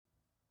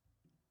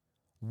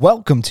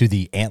Welcome to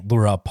the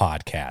Antler Up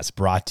podcast,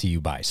 brought to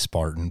you by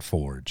Spartan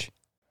Forge.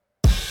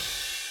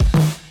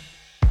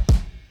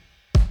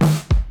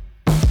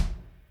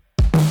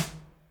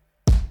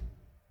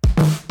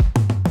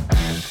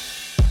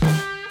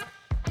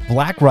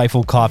 Black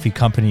Rifle Coffee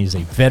Company is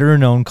a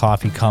veteran-owned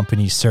coffee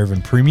company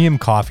serving premium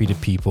coffee to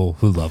people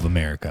who love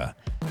America.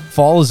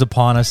 Fall is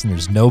upon us, and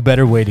there's no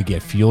better way to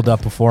get fueled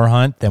up before a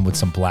hunt than with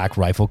some Black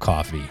Rifle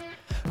coffee.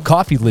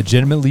 Coffee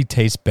legitimately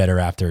tastes better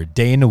after a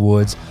day in the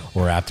woods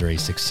or after a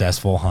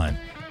successful hunt.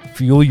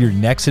 Fuel your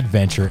next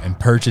adventure and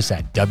purchase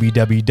at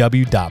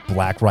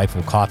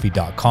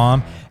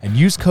www.blackriflecoffee.com and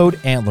use code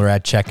ANTLER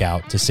at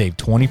checkout to save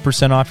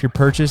 20% off your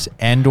purchase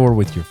and or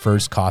with your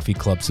first coffee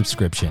club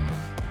subscription.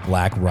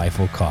 Black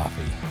Rifle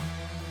Coffee.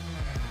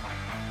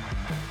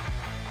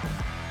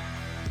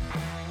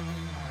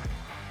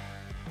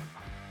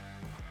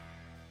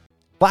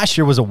 Last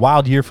year was a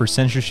wild year for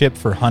censorship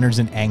for hunters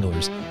and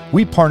anglers.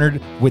 We partnered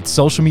with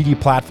social media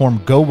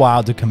platform Go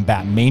Wild to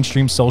combat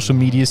mainstream social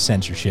media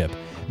censorship.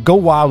 Go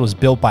Wild was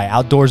built by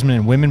outdoorsmen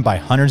and women by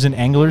hunters and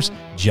anglers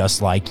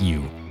just like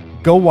you.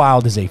 Go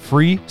Wild is a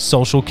free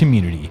social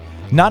community.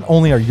 Not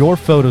only are your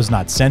photos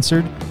not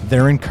censored,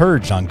 they're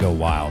encouraged on Go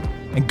Wild.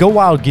 And Go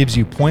Wild gives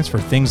you points for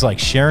things like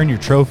sharing your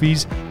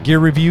trophies, gear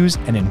reviews,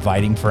 and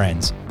inviting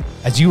friends.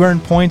 As you earn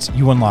points,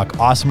 you unlock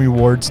awesome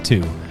rewards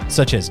too,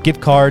 such as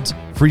gift cards,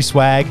 free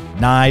swag,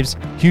 knives,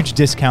 huge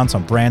discounts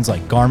on brands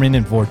like Garmin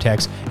and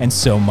Vortex, and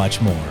so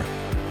much more.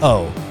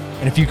 Oh,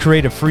 and if you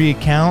create a free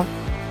account,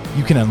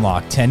 you can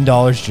unlock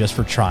 $10 just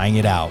for trying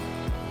it out.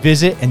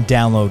 Visit and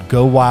download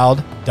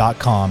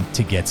GoWild.com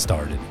to get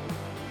started.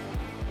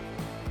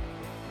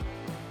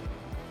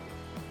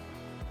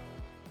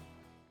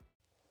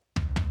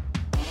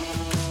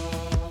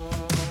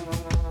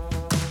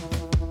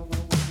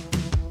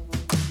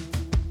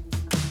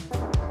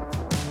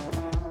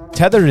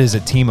 Tethered is a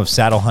team of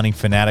saddle hunting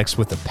fanatics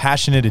with a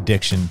passionate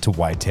addiction to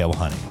whitetail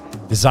hunting.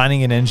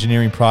 Designing and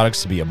engineering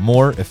products to be a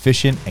more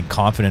efficient and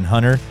confident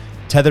hunter,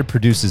 Tethered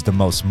produces the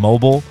most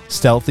mobile,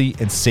 stealthy,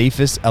 and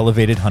safest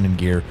elevated hunting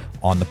gear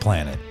on the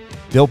planet.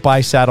 Built by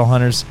saddle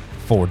hunters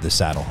for the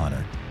saddle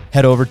hunter.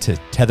 Head over to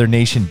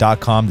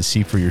tethernation.com to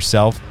see for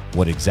yourself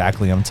what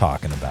exactly I'm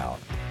talking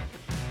about.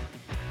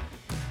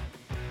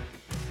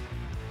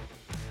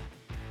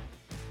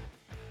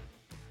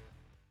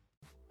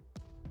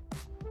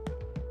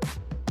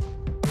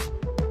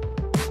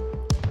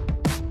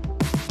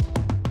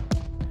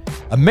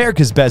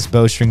 America's Best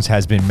Bowstrings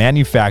has been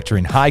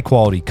manufacturing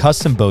high-quality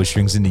custom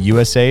bowstrings in the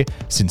USA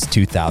since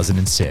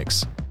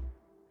 2006.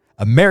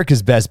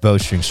 America's Best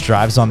Bowstring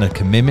strives on the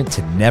commitment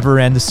to never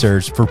end the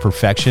search for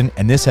perfection,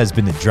 and this has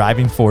been the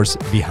driving force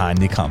behind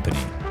the company.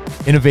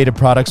 Innovative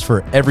products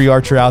for every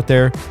archer out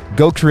there.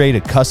 Go create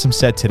a custom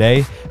set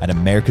today at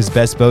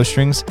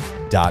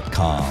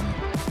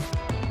americasbestbowstrings.com.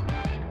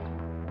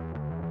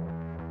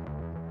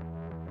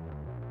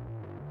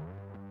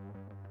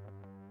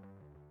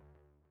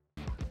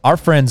 Our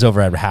friends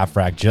over at Half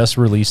Rack just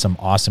released some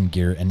awesome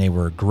gear, and they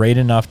were great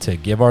enough to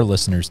give our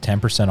listeners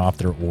 10% off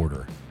their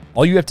order.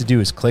 All you have to do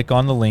is click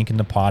on the link in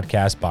the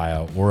podcast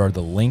bio or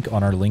the link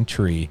on our link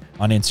tree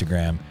on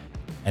Instagram,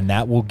 and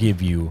that will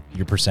give you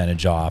your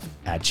percentage off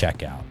at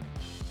checkout.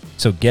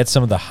 So get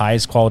some of the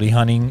highest quality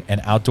hunting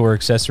and outdoor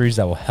accessories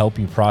that will help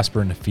you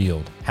prosper in the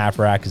field. Half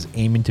Rack is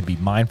aiming to be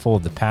mindful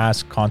of the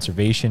past,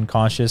 conservation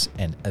conscious,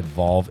 and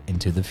evolve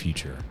into the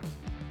future.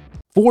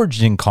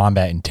 Forged in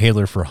combat and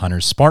tailored for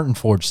hunters, Spartan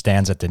Forge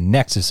stands at the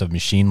nexus of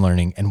machine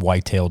learning and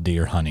whitetail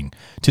deer hunting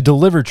to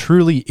deliver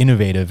truly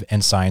innovative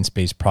and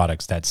science-based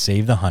products that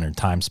save the hunter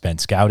time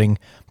spent scouting,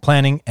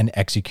 planning, and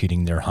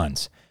executing their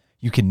hunts.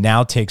 You can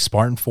now take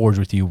Spartan Forge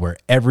with you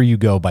wherever you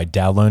go by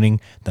downloading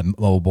the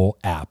mobile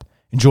app.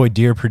 Enjoy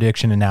deer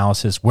prediction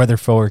analysis, weather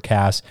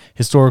forecasts,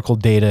 historical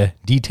data,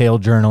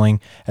 detailed journaling,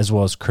 as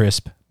well as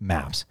crisp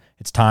maps.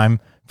 It's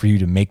time for you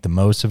to make the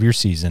most of your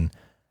season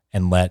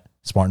and let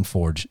Spartan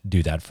Forge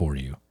do that for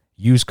you.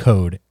 Use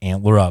code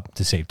ANTLERUP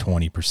to save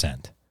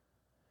 20%.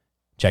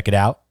 Check it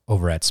out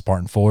over at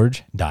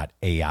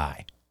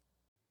spartanforge.ai.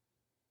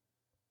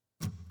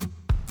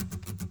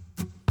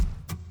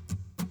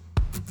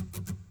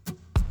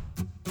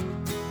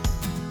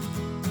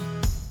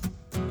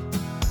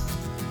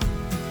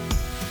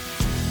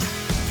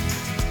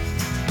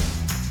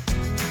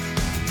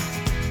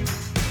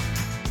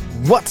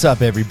 What's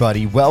up,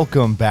 everybody?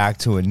 Welcome back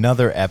to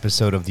another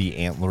episode of the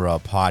Antler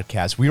Up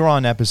podcast. We are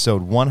on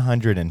episode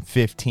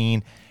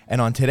 115,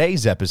 and on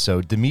today's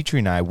episode, Dimitri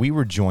and I, we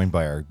were joined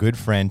by our good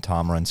friend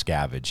Tom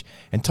Runscavage.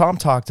 And Tom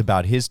talked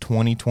about his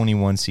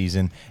 2021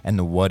 season and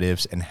the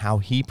what-ifs and how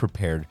he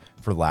prepared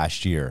for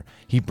last year.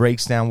 He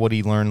breaks down what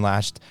he learned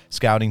last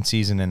scouting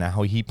season and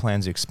how he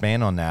plans to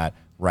expand on that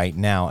right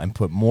now and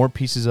put more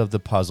pieces of the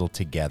puzzle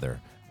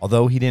together.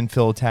 Although he didn't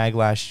fill a tag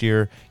last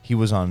year, he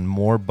was on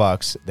more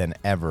bucks than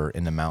ever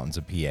in the mountains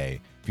of PA. If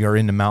you're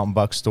into mountain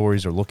buck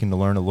stories or looking to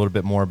learn a little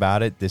bit more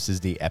about it, this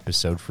is the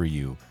episode for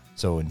you.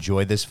 So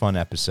enjoy this fun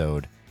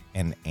episode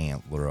and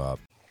antler up.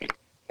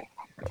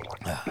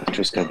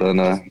 Just got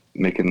done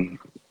making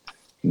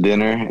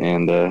dinner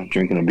and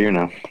drinking a beer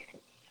now.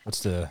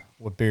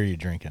 What beer are you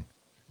drinking?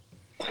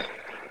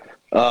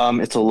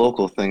 It's a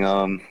local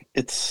thing.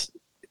 It's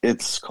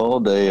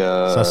called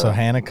a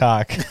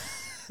Susquehannock.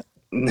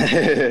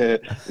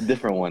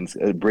 different ones.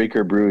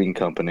 Breaker Brewing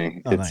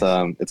Company. Oh, It's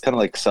nice. it's kind of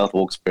like South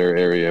Wilkes-Barre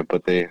area,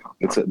 but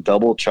it's a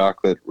double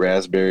chocolate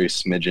raspberry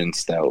smidgen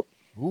stout.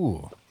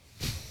 Ooh.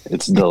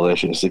 It's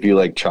delicious. If you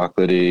like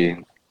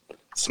chocolatey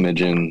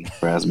smidgen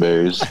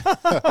raspberries,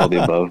 all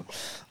the above.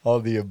 All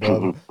the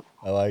above.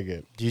 I like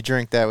it. Do you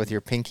drink that with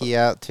your pinky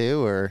out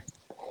too, or?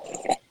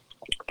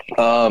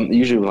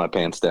 Usually with my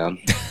pants down.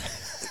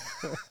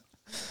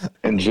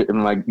 And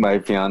my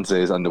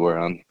fiance's underwear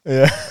on.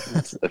 Yeah.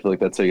 I feel like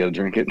that's how you got to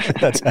drink it.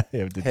 That's how you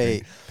have to Hey,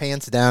 drink.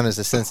 pants down is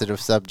a sensitive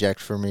subject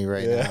for me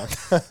right now.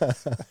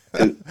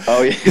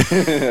 Oh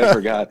yeah, I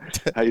forgot.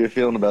 How you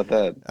feeling about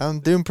that? I'm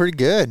doing pretty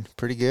good.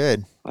 Pretty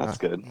good. That's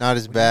good. Not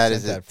as bad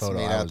as Sent that it's photo.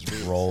 made I out was to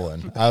be.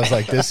 rolling. I was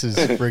like, "This is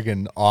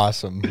friggin'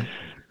 awesome."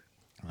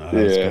 That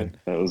was Yeah, good.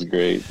 that was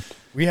great.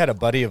 We had a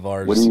buddy of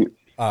ours What do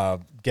you?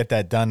 get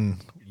that done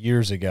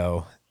years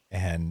ago,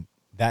 and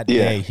that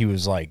Yeah. day he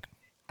was like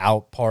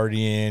out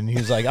partying. He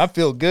was like, "I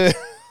feel good."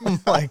 I'm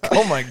like,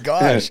 "Oh my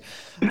gosh,"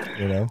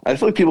 you know. I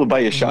feel like people would buy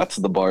you shots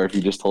at the bar if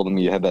you just told them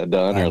you had that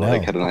done, I or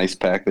like know. had an ice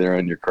pack there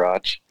on your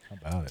crotch. How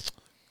about it?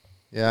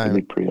 Yeah, That'd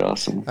be pretty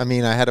awesome. I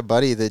mean, I had a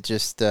buddy that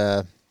just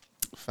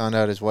found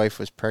out his wife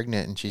was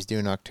pregnant and she's due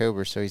in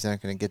October, so he's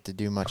not going to get to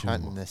do much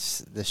hunting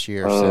this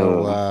year.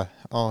 So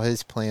all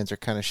his plans are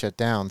kind of shut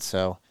down.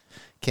 So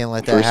can't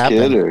let that First happen.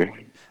 kid, or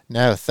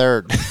No,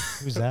 third.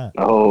 Who's that?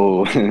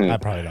 oh, I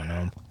probably don't know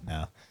him.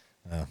 No.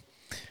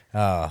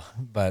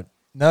 But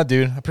no,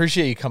 dude, I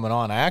appreciate you coming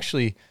on. I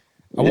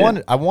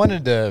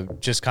wanted to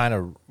just kind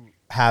of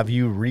have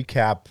you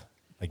recap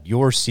like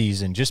your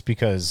season, just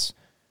because,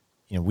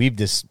 you know, we've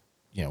just,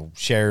 you know,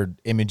 shared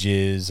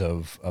images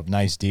of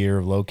nice deer,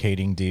 of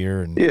locating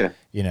deer, and, Yeah.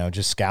 you know,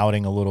 just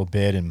scouting a little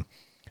bit. And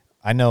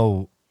I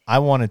know I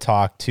want to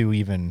talk to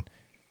even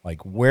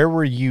like, where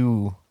were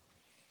you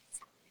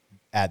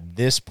at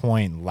this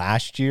point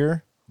last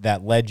year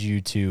that led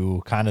you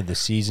to kind of the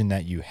season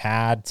that you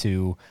had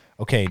to,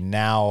 okay,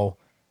 now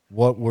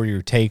what were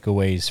your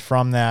takeaways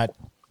from that?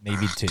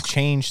 Maybe to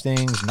change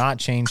things, not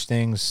change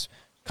things,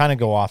 kind of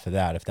go off of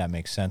that, if that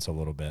makes sense a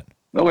little bit.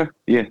 okay,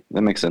 yeah,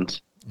 that makes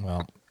sense.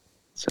 Well,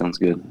 Sounds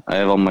good. I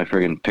have all my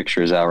friggin'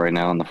 pictures out right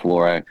now on the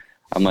floor.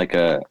 I'm like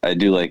I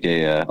do like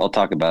I'll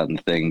talk about it in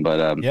the thing,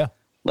 but yeah.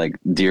 like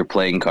deer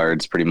playing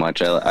cards pretty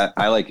much.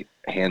 I like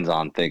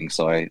hands-on things,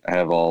 so I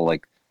have all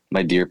like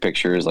my deer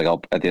pictures. Like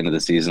I'll at the end of the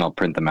season I'll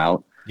print them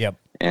out, Yep.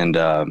 and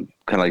kind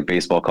of like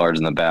baseball cards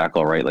in the back.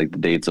 I'll write like the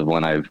dates of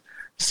when I've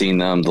seen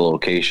them, the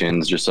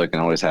locations, just so I can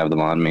always have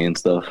them on me and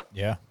stuff.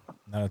 Yeah.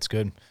 No, that's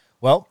good.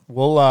 Well,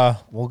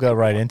 we'll go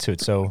right into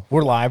it. So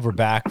we're live. We're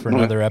back for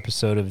another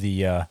episode of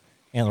the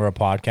Antler Up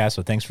podcast.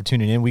 So thanks for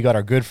tuning in. We got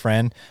our good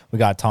friend. We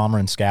got Tomer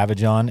and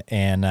Scavenge on,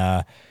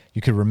 and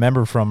you could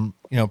remember from,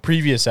 you know,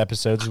 previous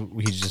episodes,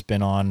 he's just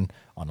been on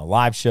a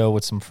live show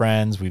with some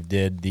friends. We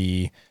did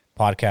the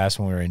podcast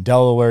when we were in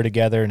Delaware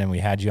together, and then we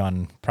had you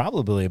on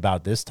probably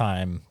about this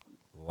time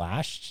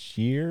last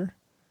year,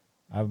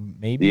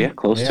 maybe. Yeah,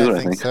 close Yeah, to it.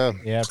 I think so.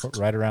 Yeah,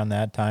 right around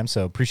that time.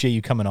 So appreciate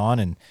you coming on,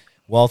 and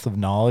wealth of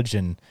knowledge,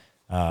 and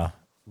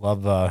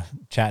love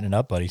chatting it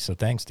up, buddy. So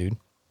thanks, dude.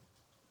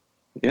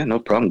 Yeah, no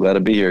problem. Glad to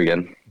be here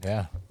again.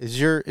 Yeah. Is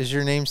your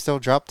name still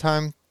Drop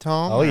Time,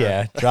 Tom? Oh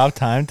yeah, drop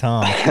time,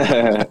 Tom.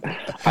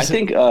 I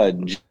think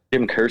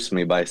Jim cursed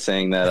me by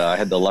saying that I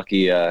had the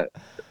lucky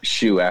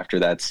shoe after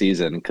that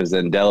season, because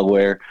then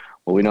Delaware,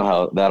 well, we know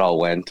how that all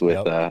went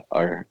with Yep.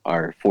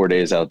 our 4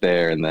 days out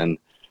there, and then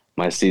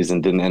my season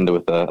didn't end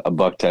with a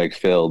buck tag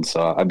filled.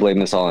 So I blame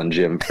this all on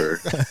Jim for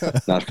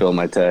not filling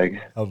my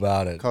tag. How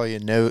about it? Call you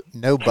no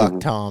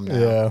Buck Tom now.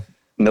 Yeah.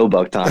 No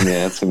buck time,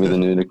 yeah. It's gonna be the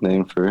new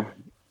nickname for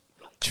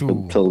Choo.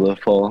 until the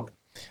fall.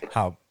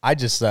 How I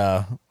just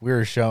I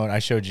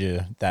showed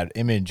you that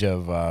image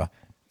of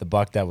the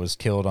buck that was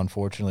killed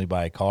unfortunately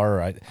by a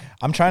car.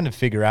 I'm trying to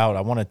figure out.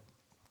 I want to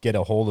get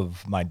a hold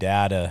of my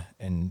dad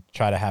and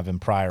try to have him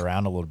pry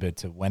around a little bit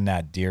to when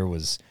that deer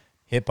was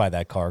hit by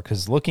that car,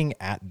 because looking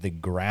at the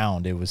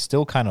ground, it was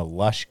still kind of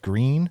lush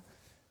green.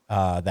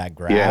 That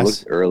grass. Yeah, it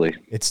looked early.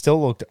 It still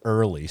looked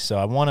early, so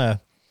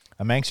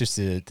I'm anxious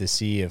to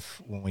see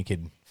if when we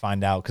could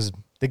find out, because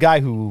the guy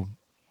who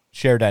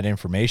shared that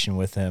information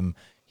with him,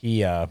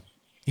 he's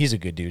a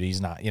good dude. He's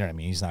not, you know what I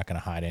mean? He's not going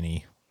to hide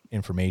any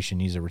information.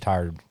 He's a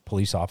retired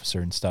police officer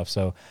and stuff.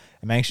 So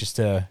I'm anxious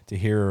to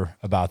hear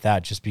about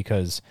that, just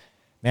because,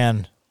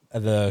 man,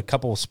 the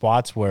couple of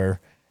spots where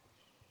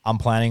I'm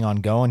planning on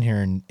going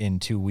here in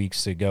 2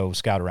 weeks to go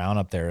scout around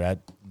up there,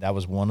 that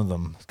was one of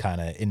them, kind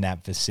of in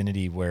that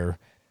vicinity where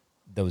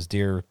those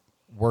deer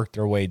worked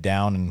their way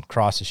down and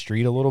crossed the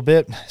street a little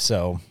bit.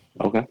 So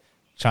Okay.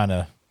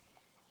 a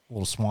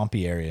little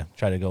swampy area,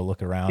 try to go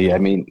look around. Yeah, I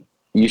mean,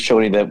 you show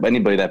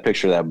anybody that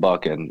picture of that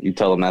buck, and you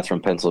tell them that's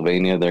from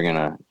Pennsylvania, they're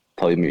gonna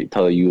tell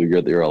you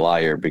you're a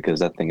liar,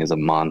 because that thing is a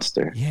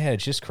monster. Yeah,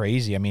 it's just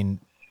crazy. I mean,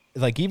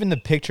 like even the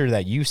picture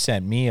that you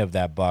sent me of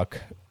that buck,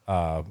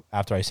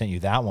 after I sent you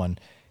that one.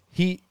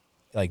 He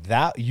like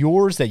that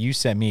yours that you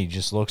sent me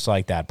just looks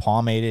like that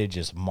palmated,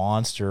 just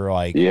monster,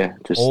 like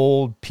just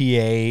old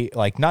PA,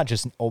 like not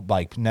just old,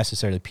 like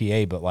necessarily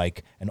PA, but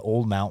like an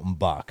old mountain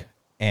buck.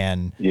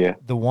 And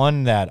the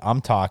one that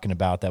I'm talking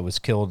about that was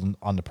killed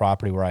on the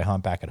property where I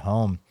hunt back at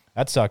home,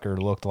 that sucker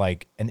looked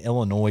like an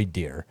Illinois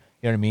deer.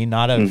 You know what I mean?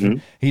 Not a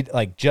he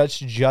like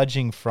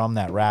judging from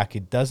that rack,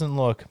 it doesn't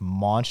look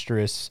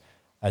monstrous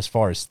as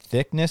far as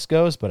thickness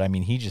goes, but I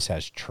mean he just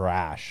has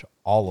trash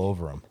all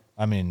over him.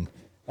 I mean,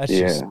 that's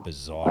just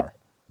bizarre.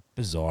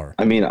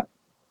 I mean,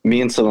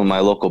 me and some of my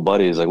local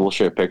buddies, like we'll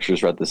share pictures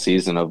throughout the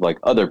season of like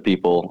other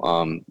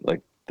people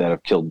like that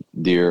have killed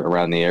deer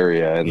around the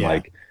area, and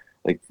like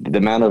the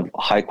amount of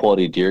high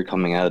quality deer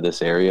coming out of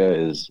this area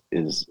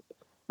is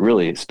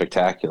really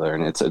spectacular,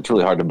 and it's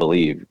really hard to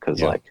believe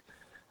because like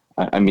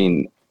I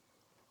mean,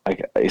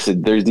 like I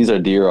said, these are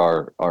deer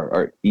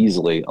are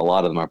easily, a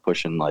lot of them are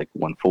pushing like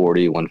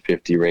 140,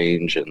 150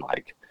 range, and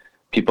like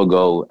people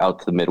go out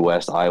to the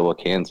Midwest, Iowa,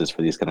 Kansas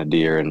for these kind of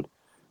deer, and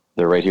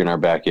they're right here in our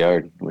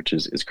backyard, which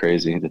is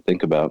crazy to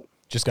think about.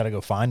 Just got to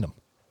go find them.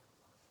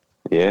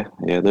 Yeah,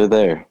 they're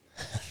there.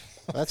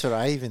 That's what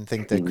I even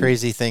think the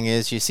crazy thing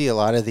is. You see a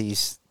lot of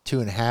these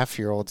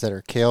 2.5-year-olds that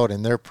are killed,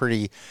 and they're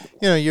pretty,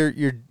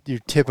 your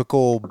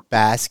typical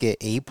basket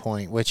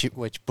 8-point,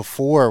 which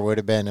before would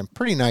have been a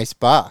pretty nice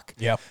buck.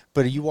 Yep.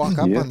 But you walk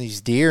up on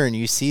these deer and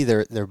you see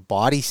their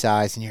body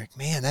size, and you're like,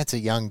 man, that's a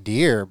young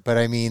deer. But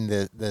I mean,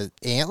 the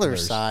antler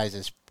size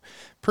is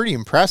pretty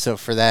impressive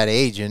for that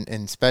age, and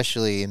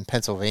especially in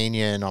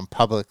Pennsylvania and on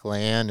public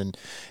land, and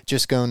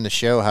just going to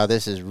show how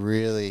this is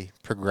really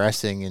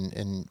progressing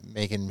and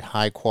making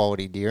high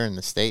quality deer in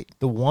the state.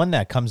 The one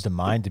that comes to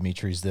mind,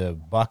 Dimitri, is the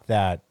buck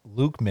that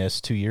Luke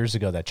missed 2 years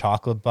ago, that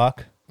chocolate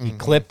buck. He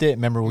clipped it.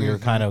 Remember, we were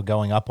kind of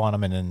going up on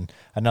him, and then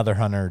another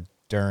hunter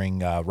during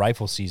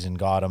rifle season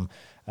got him.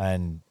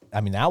 And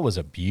I mean, that was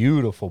a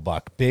beautiful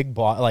buck, big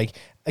buck. Like,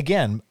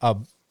 again,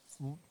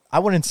 I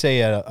wouldn't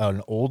say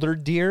an older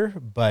deer,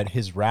 but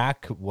his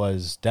rack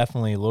was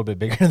definitely a little bit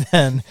bigger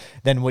than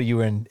what you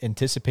would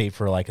anticipate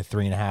for like a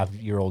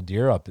 3.5-year-old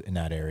deer up in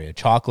that area.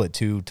 Chocolate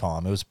too,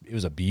 Tom. It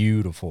was a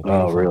beautiful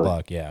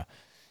buck. Yeah,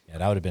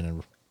 that would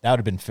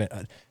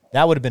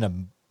have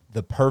been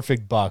the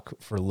perfect buck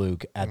for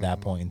Luke at that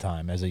point in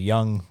time as a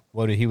young.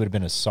 He would have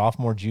been a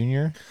sophomore,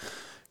 junior.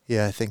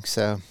 Yeah, I think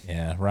so.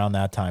 Yeah, around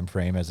that time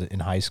frame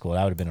in high school,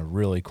 that would have been a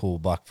really cool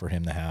buck for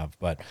him to have.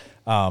 But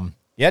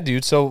yeah,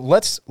 dude. So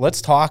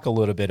let's talk a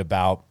little bit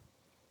about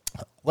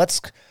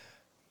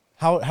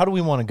how do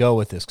we want to go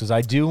with this? Because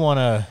I do want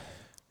to.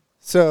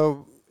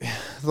 So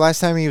the last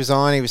time he was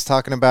on, he was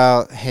talking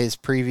about his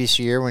previous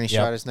year when he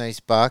shot his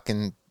nice buck,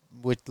 and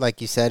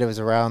like you said, it was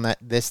around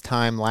this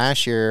time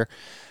last year.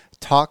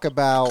 Talk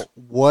about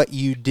what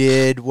you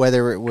did,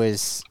 whether it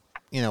was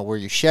were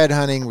you shed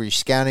hunting, were you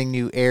scouting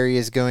new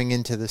areas going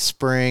into the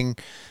spring.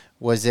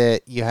 Was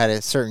it you had a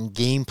certain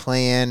game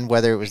plan,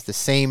 whether it was the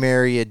same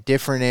area,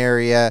 different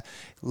area,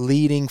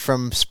 leading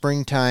from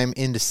springtime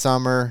into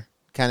summer,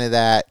 kind of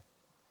that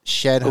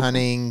shed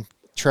hunting,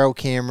 trail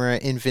camera,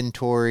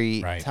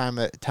 inventory, time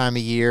of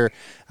year.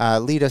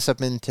 Lead us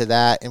up into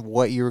that and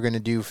what you were going to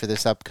do for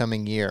this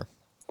upcoming year.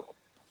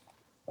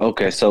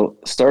 Okay, so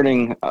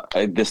starting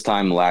this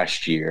time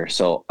last year,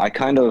 so I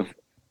kind of,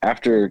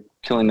 after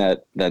killing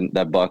that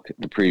buck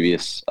the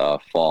previous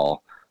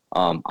fall,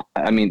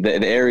 I mean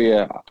the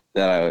area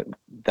that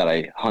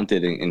I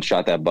hunted and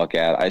shot that buck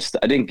at,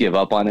 I didn't give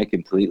up on it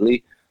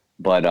completely,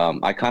 but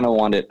I kind of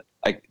wanted,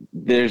 like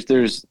there's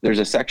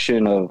a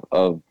section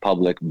of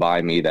public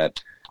by me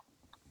that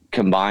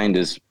combined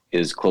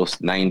is close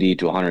to 90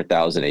 to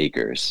 100,000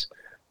 acres,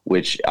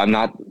 which I'm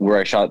not where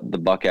I shot the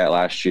buck at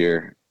last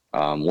year.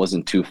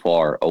 Wasn't too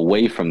far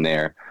away from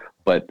there,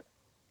 but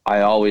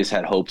I always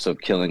had hopes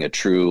of killing a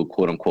true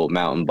quote unquote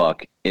mountain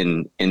buck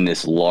in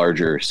this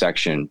larger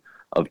section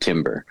of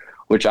timber,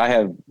 which I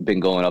have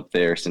been going up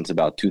there since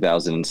about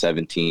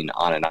 2017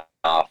 on and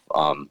off,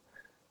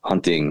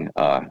 hunting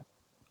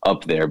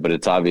up there, but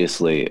it's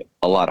obviously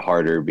a lot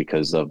harder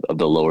because of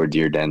the lower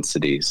deer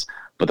densities,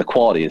 but the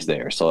quality is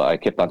there. So I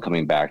kept on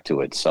coming back to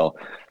it. So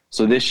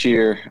this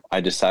year I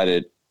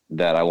decided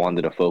that I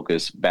wanted to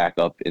focus back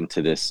up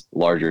into this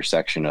larger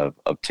section of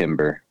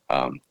timber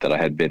that I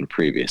had been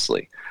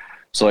previously.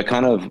 So I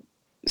kind of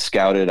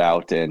scouted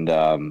out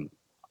and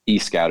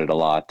e-scouted a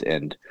lot.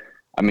 And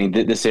I mean,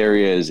 this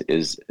area is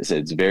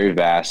it's very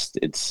vast.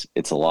 It's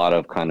a lot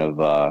of kind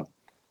of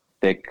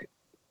thick,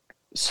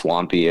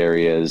 swampy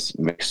areas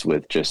mixed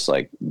with just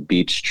like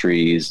beech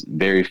trees,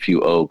 very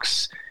few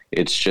oaks.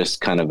 It's just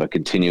kind of a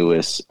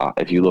continuous,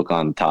 if you look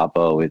on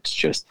Topo, it's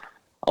just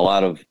a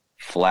lot of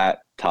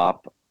flat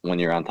top when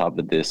you're on top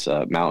of this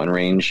mountain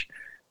range,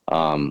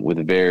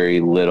 with very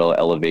little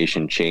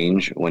elevation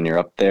change when you're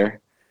up there,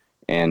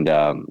 and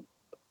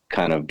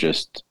kind of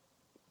just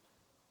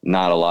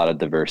not a lot of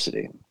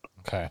diversity.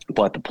 Okay.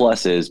 But the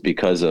plus is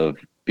because of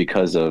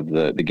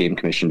the Game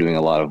Commission doing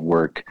a lot of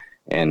work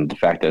and the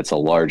fact that it's a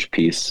large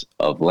piece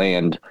of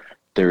land,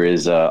 there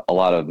is a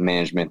lot of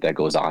management that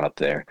goes on up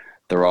there.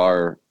 There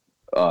are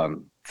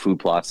food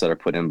plots that are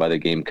put in by the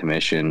Game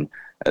Commission,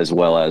 as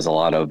well as a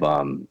lot of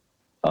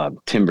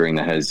timbering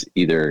that has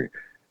either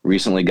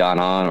recently gone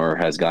on or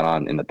has gone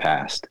on in the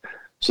past.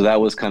 So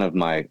that was kind of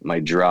my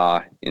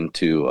draw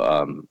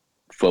into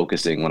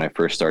focusing when I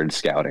first started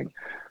scouting.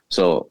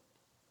 So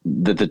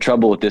the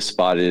trouble with this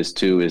spot is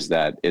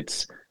that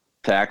it's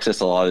to access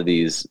a lot of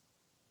these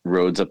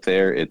roads up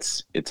there.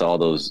 It's all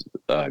those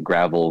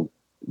gravel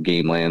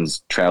game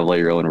lands, travel at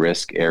your own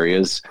risk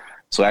areas.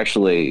 So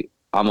actually,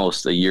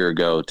 almost a year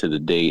ago to the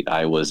date,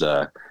 I was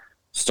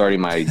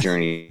starting my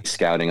journey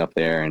scouting up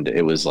there, and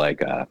it was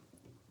like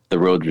the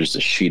road was just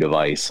a sheet of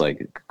ice.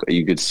 Like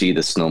you could see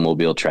the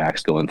snowmobile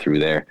tracks going through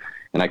there,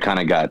 and I kind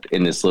of got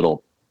in this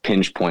little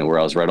pinch point where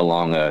I was right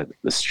along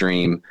the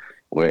stream,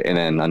 and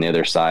then on the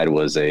other side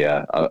was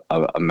a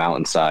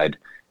mountainside,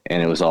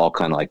 and it was all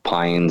kind of like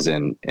pines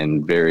and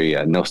very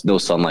no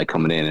sunlight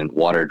coming in and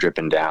water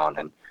dripping down,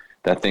 and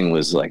that thing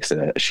was like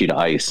a sheet of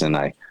ice.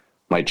 And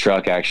my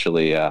truck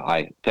actually,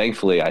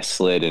 thankfully I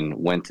slid and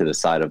went to the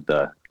side of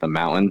the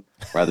mountain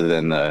rather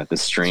than the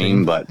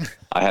stream, but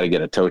I had to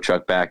get a tow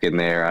truck back in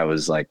there. I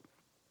was like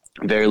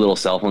very little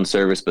cell phone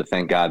service, but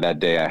thank God that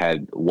day I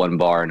had one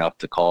bar enough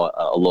to call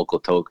a local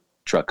tow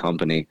truck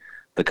company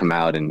to come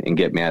out and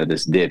get me out of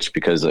this ditch,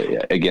 because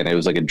again, it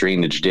was like a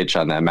drainage ditch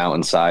on that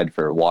mountainside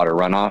for water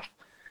runoff.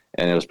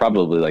 And it was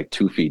probably like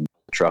 2 feet.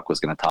 The truck was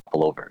going to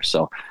topple over.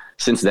 So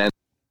since then,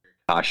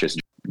 cautious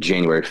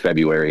January,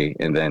 February,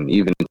 and then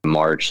even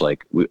March,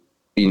 like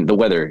the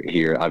weather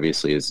here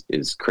obviously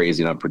is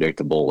crazy and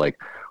unpredictable. Like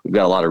we've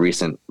got a lot of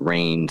recent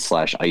rain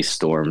 / ice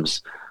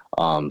storms.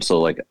 So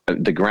like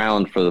the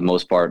ground for the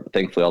most part,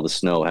 thankfully all the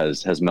snow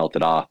has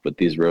melted off, but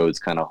these roads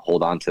kind of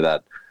hold on to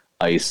that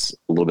ice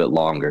a little bit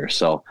longer.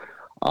 So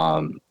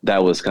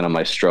that was kind of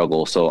my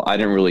struggle. So I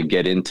didn't really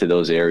get into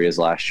those areas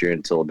last year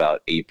until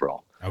about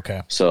April.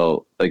 Okay.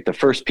 So like the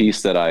first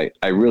piece that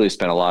I really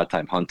spent a lot of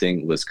time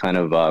hunting was kind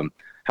of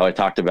how I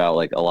talked about,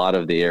 like a lot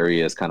of the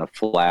area is kind of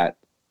flat,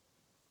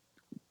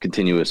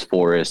 continuous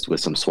forest with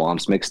some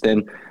swamps mixed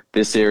in.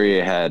 This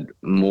area had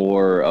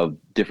more of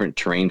different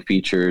terrain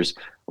features,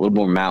 a little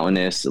more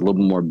mountainous, a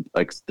little more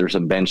like there's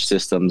some bench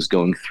systems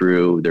going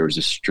through, there was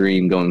a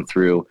stream going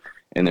through,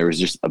 and there was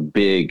just a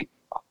big,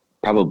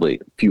 probably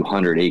a few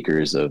hundred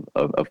acres of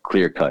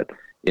clear cut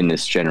in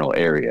this general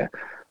area.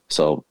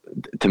 So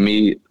to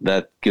me,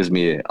 that gives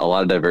me a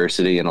lot of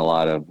diversity and a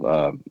lot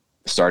of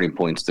starting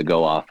points to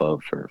go off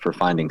of for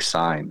finding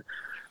sign.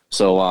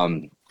 So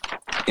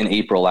in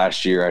April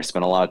last year, I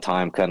spent a lot of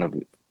time kind of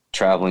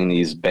traveling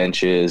these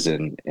benches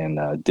and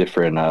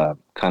different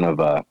kind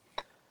of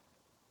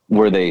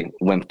where they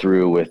went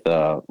through with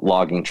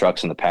logging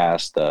trucks in the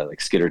past,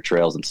 like skidder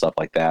trails and stuff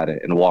like that,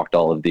 and walked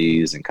all of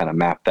these and kind of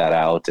mapped that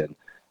out. And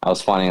I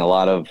was finding a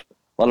lot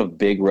of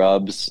big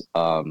rubs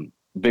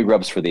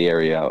for the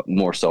area,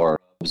 more so.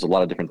 There's a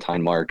lot of different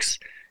time marks.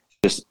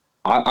 Just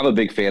I'm a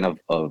big fan of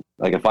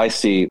like, if I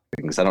see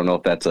things, I don't know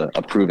if that's a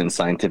proven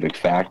scientific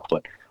fact,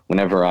 but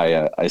whenever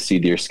I see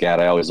deer scat,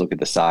 I always look at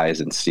the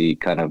size and see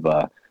kind of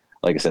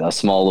like I said, a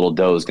small little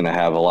doe is going to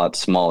have a lot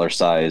smaller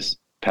size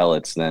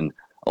pellets than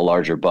a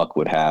larger buck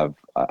would have,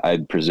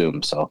 I'd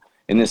presume. So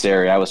in this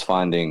area, I was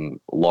finding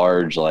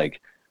large,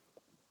 like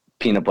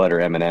peanut butter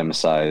M&M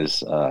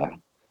size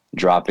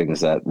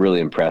droppings that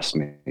really impressed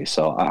me.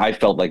 So I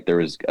felt like there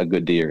was a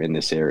good deer in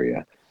this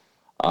area.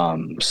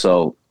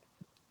 So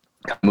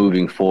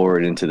moving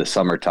forward into the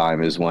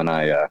summertime is when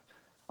I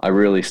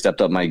really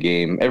stepped up my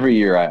game. Every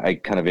year I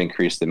kind of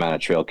increased the amount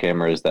of trail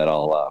cameras that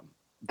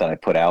I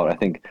put out. I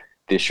think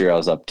this year I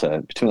was up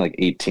to between like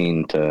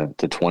 18 to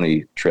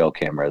 20 trail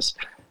cameras.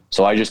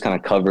 So I just kind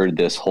of covered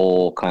this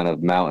whole kind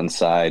of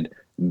mountainside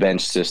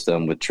bench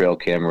system with trail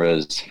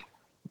cameras,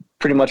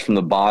 pretty much from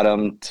the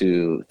bottom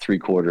to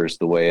 3/4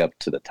 the way up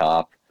to the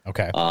top.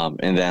 Okay.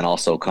 And then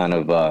also kind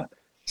of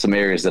some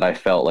areas that I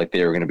felt like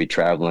they were going to be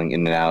traveling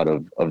in and out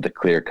of the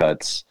clear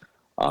cuts.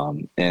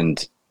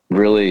 And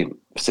really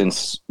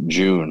since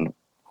June,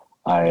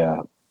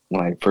 when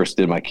I first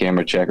did my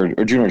camera check,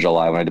 or June or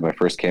July, when I did my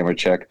first camera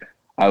check,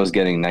 I was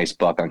getting nice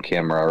buck on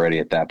camera already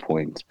at that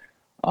point.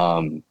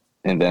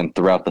 And then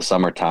throughout the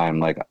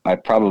summertime, like I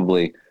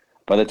probably,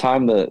 by the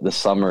time the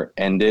summer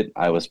ended,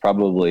 I was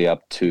probably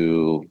up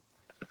to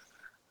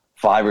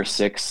 5 or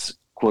 6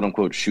 quote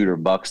unquote shooter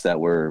bucks that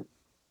were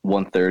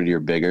 130 or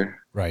bigger.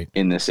 Right.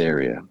 In this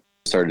area.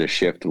 Started to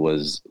shift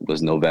was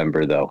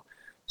November though.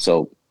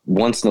 So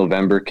once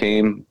November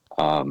came,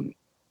 I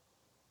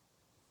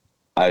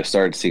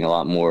started seeing a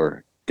lot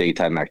more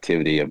daytime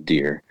activity of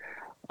deer.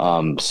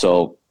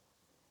 So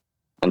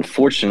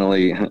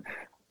unfortunately,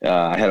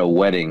 I had a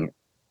wedding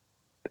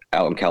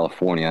out in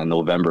California on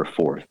November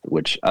 4th,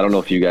 which I don't know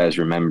if you guys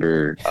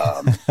remember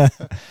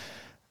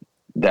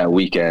that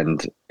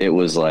weekend. It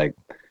was like,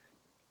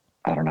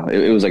 I don't know.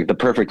 It was like the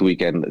perfect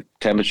weekend. The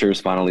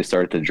temperatures finally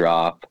started to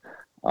drop.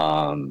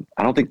 I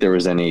don't think there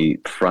was any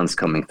fronts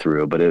coming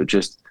through, but I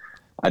just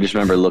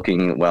remember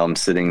looking while I'm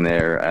sitting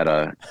there at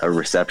a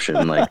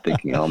reception, like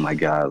thinking, oh my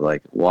God,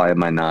 like, why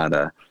am I not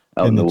out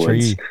in the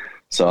woods?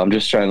 So I'm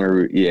just trying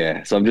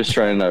to, So I'm just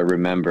trying to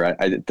remember.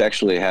 I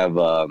actually have.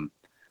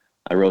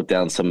 I wrote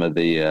down some of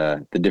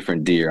the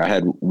different deer. I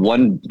had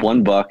one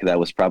buck that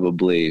was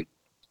probably,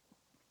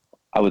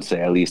 I would say,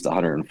 at least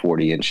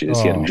 140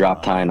 inches. He had a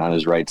drop tine on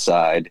his right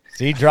side.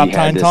 See, drop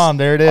tine Tom.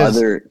 There it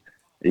is.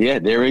 Yeah,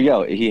 there we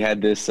go. He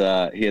had this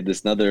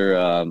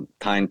other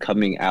tine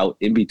coming out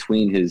in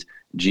between his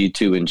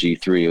G2 and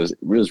G3. It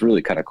was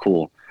really kind of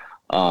cool.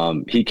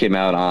 He came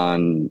out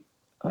on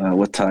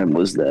what time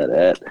was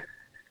that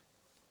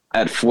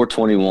at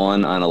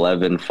 4:21 on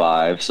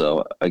 11:5.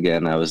 So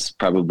again, I was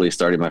probably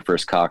starting my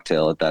first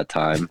cocktail at that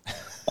time.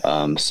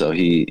 So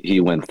he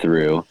went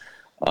through.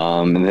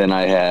 And then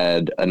I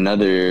had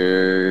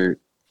another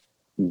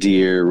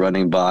deer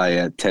running by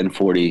at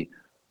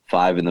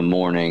 10:45 in the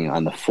morning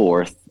on the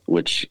 4th,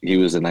 which he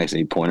was a nice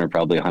 8-pointer,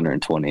 probably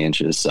 120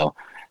 inches. So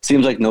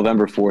seems like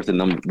November 4th and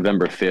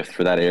November 5th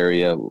for that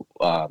area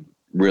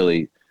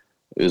really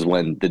is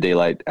when the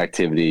daylight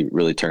activity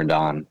really turned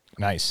on.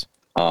 Nice.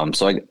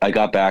 So I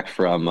got back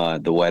from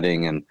the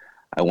wedding and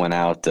I went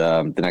out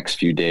the next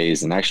few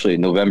days. And actually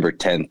November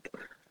 10th,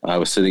 I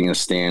was sitting in a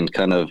stand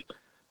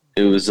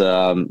it was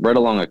right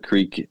along a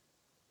creek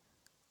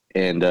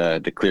and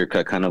the clear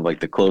cut, kind of like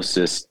the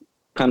closest,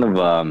 kind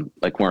of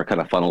like where it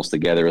kind of funnels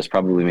together. It was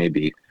probably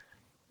maybe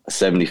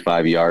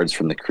 75 yards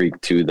from the creek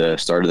to the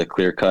start of the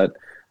clear cut.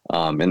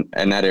 And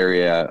that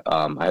area,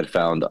 I had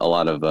found a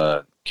lot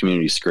of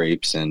community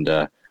scrapes, and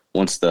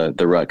once the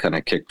rut kind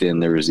of kicked in,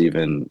 there was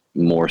even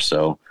more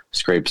so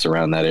scrapes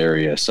around that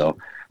area. So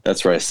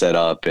that's where I set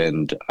up,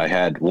 and I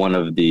had one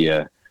of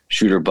the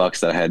shooter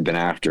bucks that I had been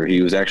after.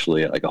 He was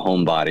actually like a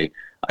homebody.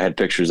 I had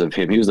pictures of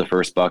him. He was the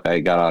first buck I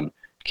got on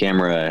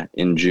camera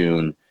in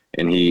June,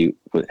 and he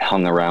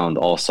hung around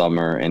all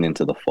summer and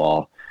into the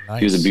fall. Nice.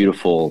 He was a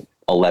beautiful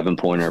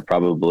 11-pointer,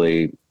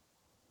 probably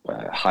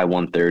high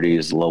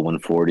 130s, low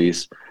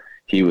 140s.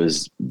 He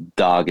was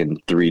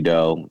dogging 3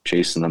 doe,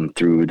 chasing them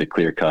through the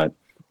clear cut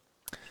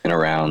and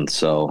around.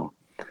 So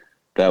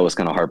that was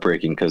kind of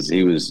heartbreaking because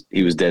he was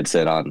dead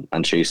set on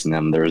chasing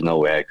them. There was no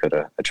way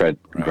I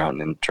tried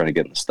grounding him, trying to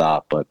get him to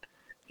stop, but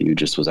he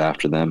just was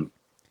after them.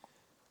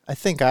 I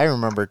think I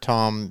remember,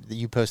 Tom,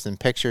 you posting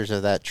pictures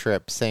of that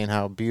trip saying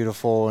how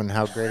beautiful and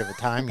how great of a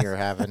time you're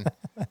having.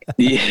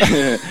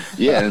 Yeah,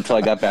 until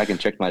I got back and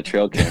checked my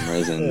trail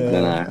cameras, and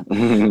then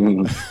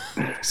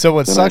I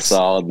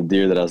saw the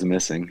deer that I was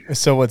missing.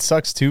 So what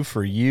sucks too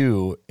for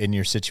you in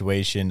your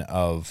situation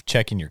of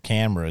checking your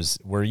cameras,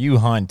 where you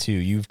hunt too,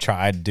 you've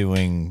tried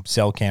doing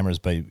cell cameras,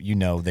 but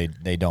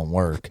they don't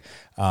work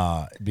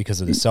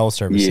because of the cell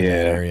service in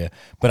that area.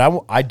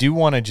 But I do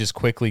want to just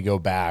quickly go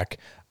back.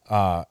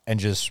 I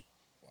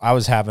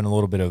was having a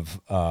little bit of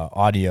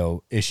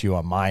audio issue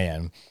on my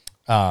end.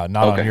 Not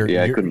on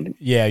your, I couldn't.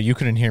 Yeah, you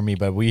couldn't hear me,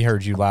 but we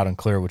heard you loud and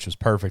clear, which was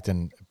perfect,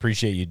 and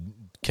appreciate you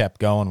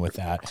kept going with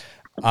that.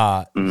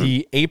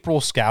 The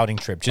April scouting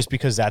trip, just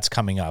because that's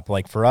coming up.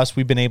 Like for us,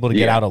 we've been able to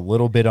get out a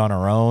little bit on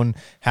our own.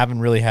 Haven't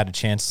really had a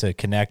chance to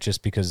connect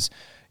just because,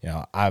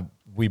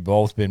 we've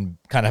both been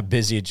kind of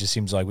busy. It just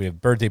seems like we have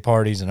birthday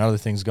parties and other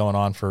things going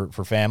on for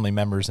family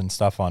members and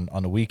stuff on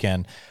the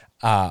weekend.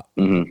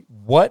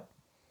 What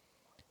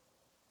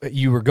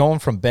you were going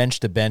from bench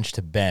to bench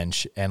to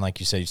bench, and like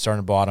you said, you started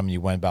at the bottom, you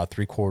went about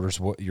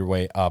 3/4 your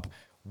way up.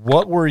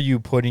 What were you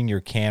putting your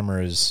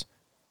cameras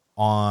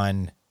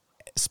on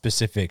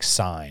specific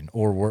sign,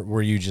 or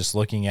were you just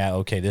looking at,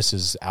 okay, this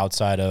is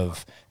outside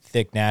of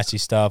thick, nasty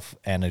stuff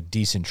and a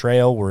decent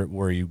trail?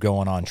 Were you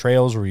going on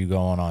trails? Were you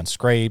going on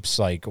scrapes,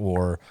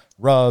 or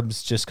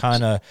rubs? Just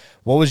kind of,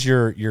 what was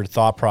your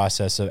thought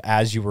process of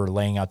as you were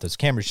laying out those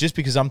cameras? Just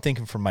because I'm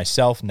thinking for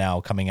myself now,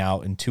 coming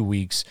out in 2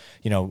 weeks,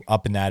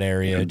 up in that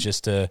area,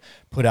 just to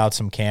put out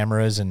some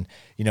cameras, and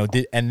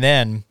and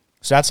then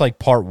so that's like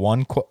part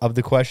one of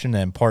the question.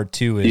 And part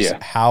two is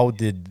how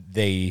did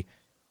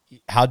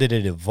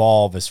it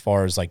evolve as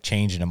far as like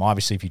changing them?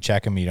 Obviously, if you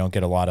check them, you don't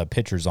get a lot of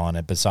pictures on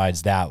it.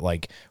 Besides that,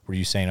 like, were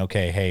you saying,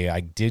 okay, hey, I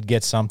did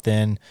get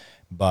something,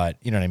 but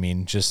you know what I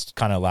mean? Just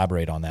kind of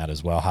elaborate on that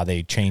as well, how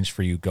they changed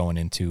for you going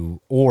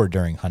into or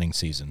during hunting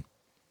season.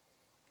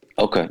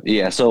 Okay.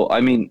 Yeah. So,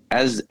 I mean,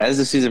 as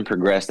the season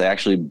progressed, I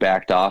actually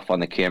backed off on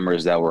the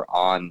cameras that were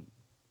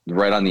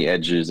right on the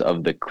edges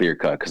of the clear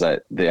cut, because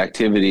the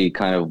activity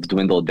kind of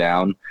dwindled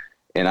down.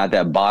 And at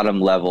that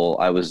bottom level,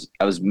 I was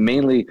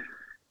mainly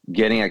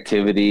getting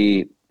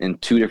activity in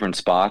 2 different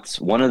spots.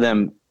 One of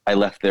them I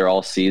left there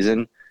all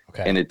season,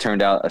 and it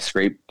turned out a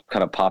scrape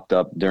kind of popped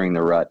up during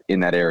the rut in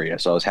that area.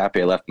 So I was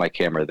happy I left my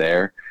camera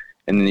there.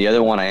 And then the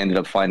other one, I ended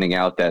up finding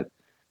out that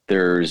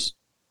there's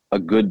a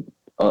good,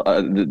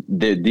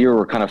 the deer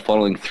were kind of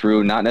funneling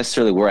through, not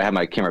necessarily where I had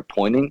my camera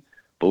pointing,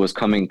 but was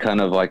coming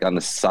kind of like on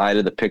the side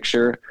of the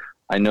picture,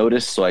 I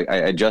noticed. So I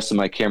adjusted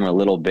my camera a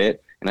little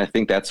bit, and I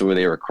think that's where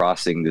they were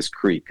crossing this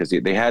creek, because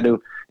they had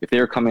to, if they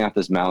were coming off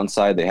this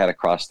mountainside, they had to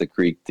cross the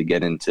creek to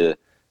get into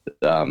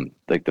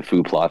like the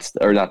food plots,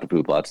 or not the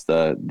food plots,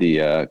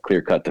 the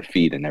clear cut to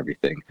feed and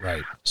everything.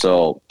 Right.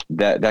 So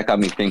that got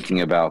me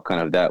thinking about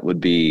kind of that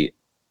would be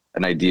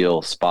an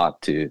ideal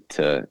spot to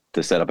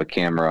set up a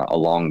camera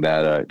along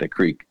that the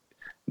creek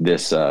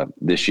this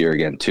year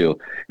again too.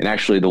 And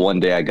actually, the one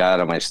day I got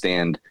on my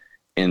stand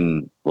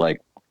in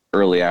like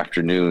early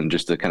afternoon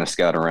just to kind of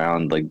scout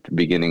around, like the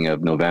beginning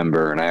of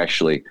November, and I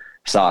actually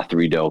saw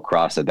 3 doe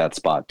cross at that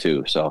spot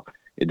too. So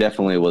it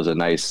definitely was a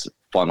nice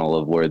funnel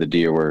of where the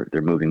deer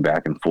they're moving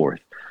back and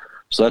forth.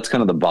 So that's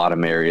kind of the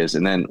bottom areas.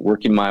 And then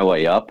working my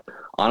way up,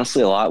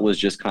 honestly, a lot was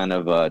just kind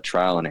of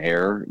trial and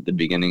error at the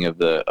beginning of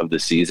the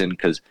season.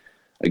 Cause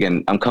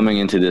again, I'm coming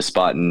into this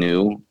spot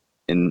new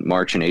in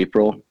March and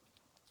April.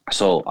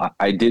 So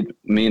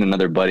me and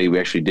another buddy, we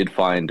actually did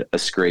find a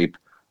scrape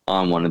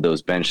on one of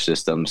those bench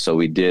systems. So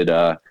we did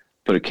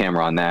put a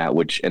camera on that,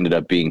 which ended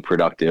up being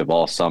productive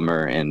all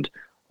summer and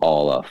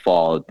all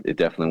fall. It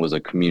definitely was a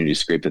community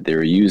scrape that they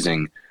were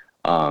using.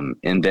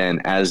 And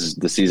then as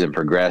the season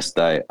progressed,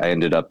 I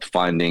ended up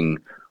finding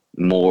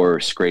more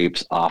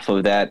scrapes off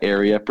of that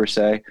area per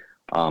se,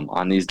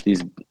 on these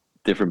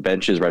different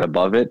benches right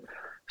above it.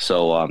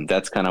 So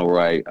that's kind of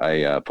where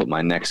I put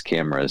my next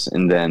cameras.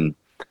 And then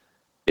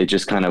it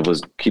just kind of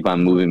was keep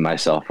on moving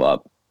myself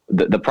up.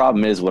 The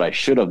problem is what I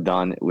should have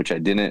done, which I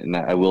didn't, and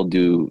I will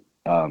do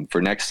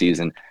for next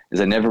season,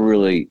 is I never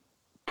really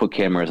put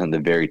cameras on the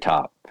very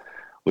top,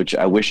 which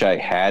I wish I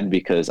had,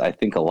 because I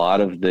think a lot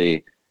of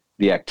the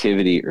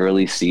activity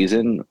early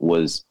season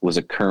was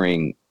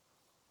occurring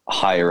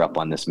higher up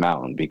on this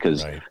mountain,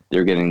 because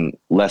they're getting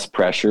less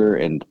pressure,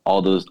 and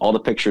all the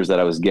pictures that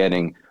I was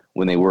getting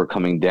when they were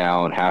coming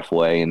down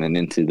halfway and then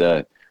into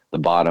the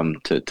bottom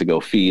to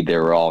go feed, they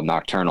were all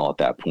nocturnal at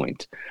that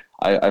point.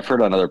 I've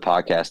heard on other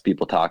podcasts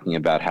people talking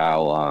about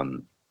how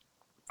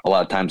a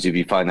lot of times if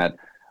you find that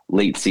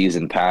late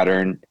season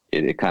pattern,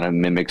 it kind of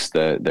mimics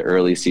the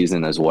early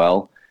season as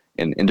well.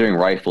 And during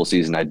rifle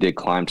season, I did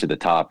climb to the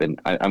top, and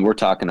we're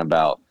talking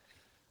about,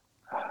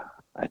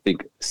 I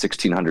think,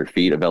 1,600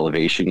 feet of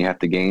elevation you have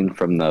to gain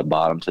from the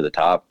bottom to the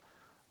top.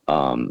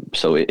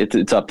 So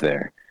it's up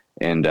there.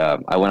 And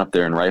I went up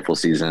there in rifle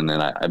season,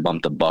 and I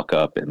bumped a buck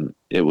up, and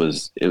it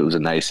was a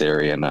nice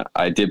area. And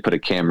I did put a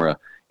camera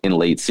in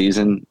late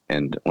season,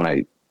 and when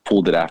I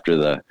pulled it after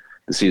the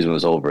season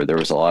was over, there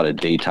was a lot of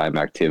daytime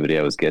activity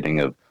I was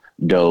getting of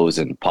does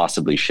and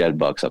possibly shed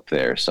bucks up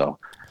there. So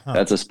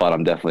that's a spot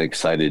I'm definitely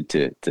excited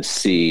to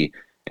see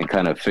and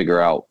kind of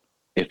figure out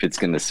if it's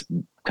going to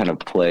kind of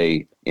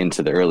play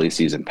into the early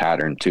season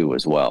pattern too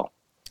as well.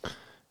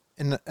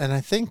 And I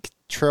think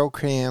trail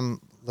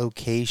cam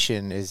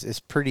location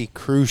is pretty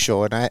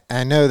crucial, and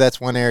I know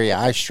that's one area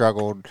I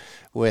struggled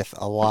with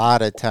a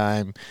lot of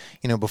time,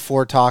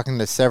 before talking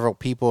to several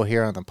people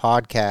here on the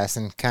podcast,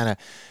 and kind of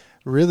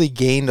really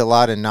gained a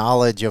lot of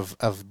knowledge of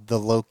the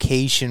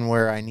location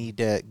where I need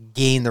to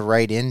gain the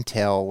right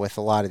intel with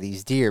a lot of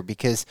these deer,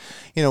 because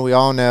we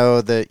all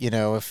know that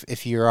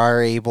if you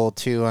are able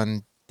to,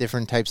 on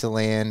different types of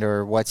land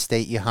or what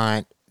state you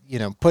hunt,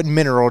 put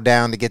mineral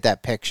down to get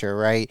that picture,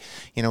 right?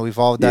 We've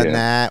all done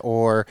that,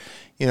 or,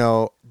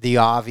 the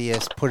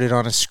obvious, put it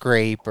on a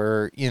scrape,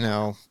 or,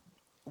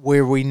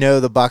 where we know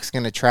the buck's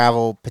going to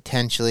travel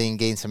potentially and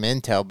gain some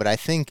intel. But I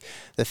think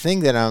the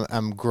thing that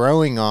I'm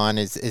growing on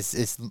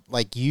is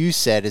like you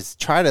said, is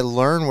try to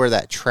learn where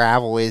that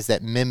travel is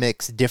that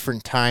mimics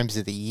different times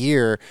of the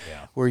year,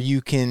 where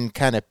you can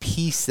kind of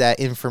piece that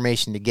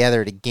information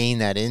together to gain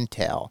that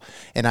intel.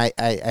 And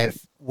I've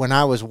when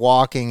I was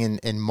walking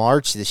in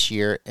March this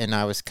year, and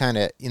I was kind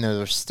of,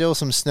 there's still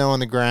some snow on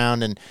the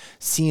ground, and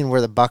seeing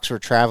where the bucks were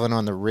traveling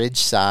on the ridge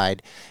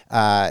side,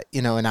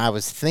 and I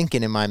was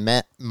thinking in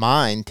my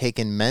mind,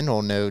 taking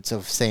mental notes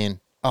of saying,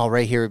 oh,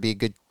 right here would be a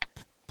good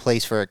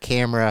place for a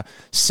camera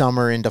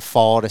summer into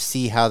fall to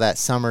see how that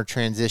summer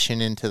transition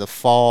into the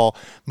fall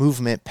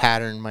movement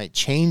pattern might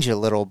change a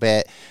little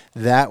bit.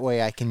 That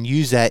way I can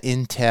use that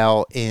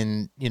intel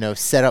in,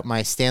 set up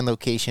my stand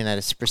location at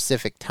a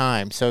specific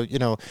time. So,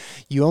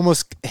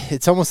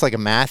 it's almost like a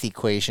math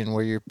equation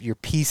where you're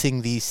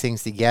piecing these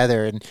things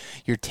together, and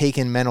you're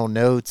taking mental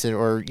notes,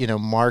 or,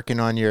 marking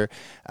on your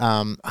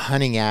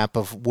hunting app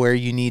of where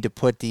you need to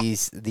put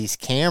these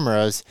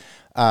cameras,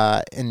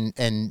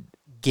 and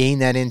gain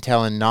that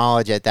intel and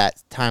knowledge at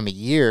that time of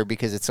year,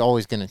 because it's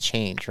always going to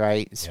change,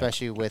 right?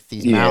 Especially with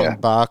these mountain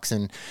bucks,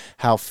 and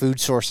how food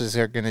sources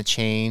are going to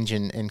change,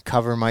 and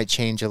cover might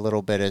change a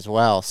little bit as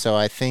well. So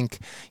I think,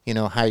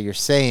 how you're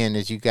saying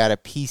is you got to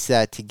piece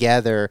that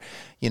together,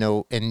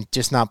 and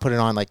just not put it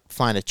on like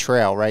find a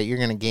trail, right? You're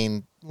going to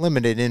gain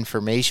limited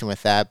information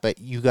with that, but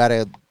you got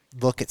to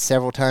look at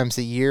several times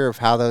a year of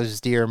how those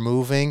deer are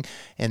moving,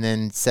 and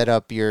then set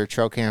up your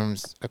trail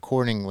cams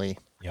accordingly.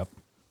 Yep.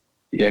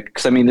 Yeah,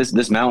 because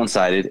this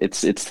mountainside,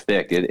 it's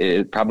thick.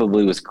 It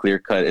probably was clear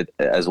cut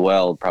as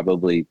well,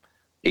 probably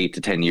 8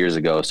 to 10 years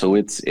ago. So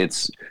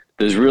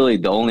there's really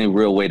the only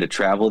real way to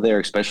travel there,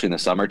 especially in the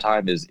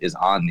summertime, is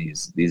on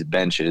these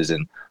benches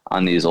and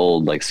on these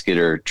old like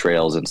skidder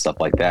trails and stuff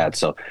like that.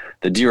 So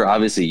the deer are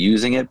obviously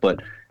using it,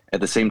 but at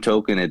the same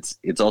token,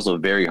 it's also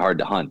very hard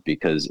to hunt,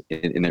 because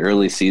in the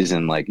early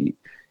season, like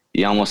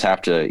you almost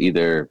have to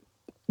either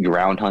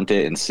ground hunt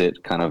it and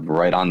sit kind of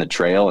right on the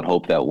trail and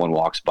hope that one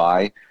walks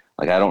by.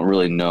 Like, I don't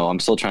really know. I'm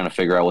still trying to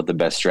figure out what the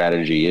best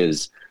strategy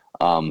is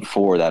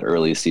for that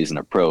early season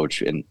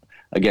approach. And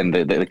again,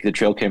 the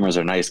trail cameras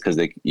are nice because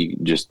you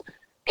just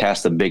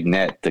cast a big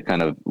net to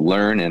kind of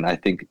learn. And I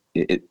think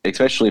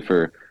especially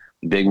for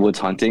big woods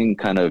hunting,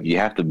 kind of you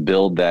have to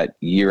build that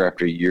year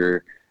after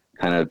year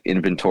kind of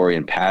inventory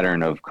and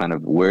pattern of kind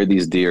of where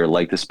these deer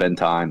like to spend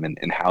time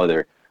and how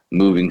they're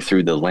moving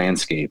through the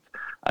landscape.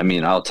 I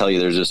mean, I'll tell you,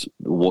 there's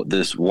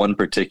this one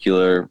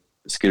particular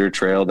skidder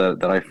trail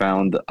that I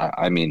found.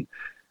 I mean,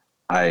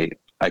 I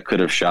could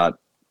have shot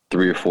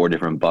 3 or 4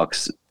 different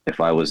bucks if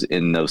I was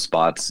in those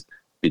spots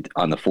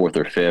on the 4th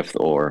or 5th,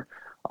 or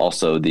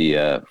also the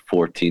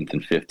 14th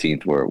and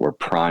 15th were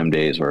prime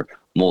days where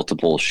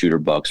multiple shooter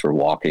bucks were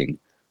walking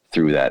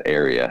through that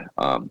area.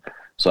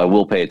 So I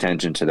will pay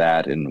attention to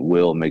that and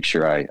will make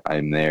sure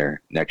I'm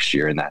there next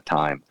year in that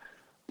time.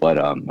 But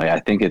I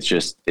think it's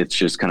just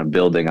kind of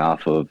building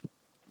off of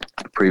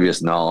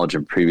previous knowledge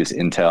and previous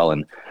intel.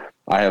 And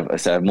I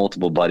have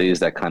multiple buddies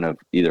that kind of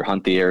either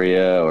hunt the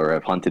area or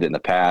have hunted it in the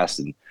past,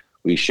 and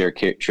we share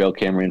trail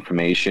camera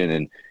information.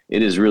 And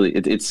it is really,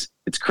 it's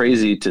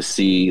crazy to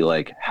see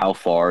like how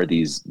far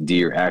these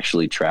deer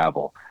actually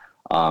travel.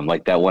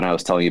 Like that one I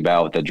was telling you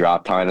about with the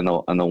drop tine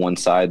on the one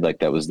side, like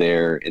that was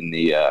there in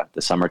the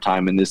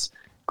summertime in this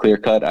clear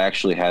cut. I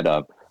actually had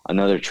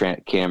another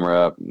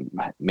camera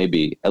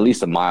maybe at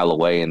least a mile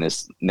away in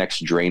this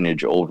next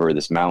drainage over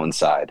this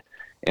mountainside.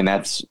 And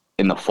that's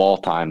in the fall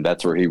time.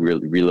 That's where he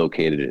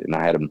relocated it. And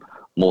I had him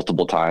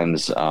multiple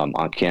times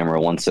on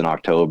camera, once in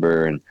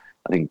October and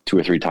I think 2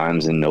 or 3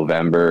 times in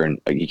November. And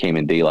he came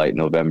in daylight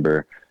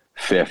November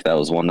 5th. That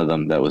was one of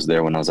them that was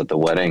there when I was at the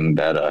wedding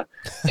that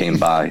came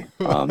by.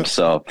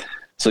 So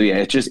yeah,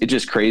 it's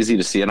just crazy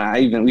to see. And I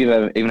even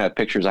have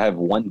pictures. I have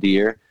one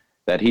deer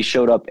that he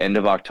showed up end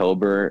of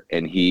October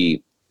and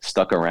he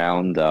stuck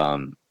around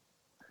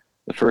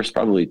the first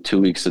probably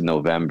 2 weeks of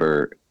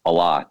November a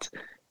lot.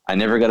 I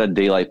never got a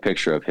daylight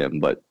picture of him,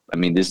 but I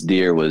mean, this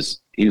deer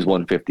he was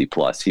 150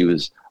 plus. He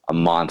was a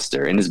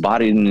monster and his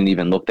body didn't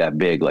even look that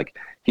big. Like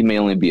he may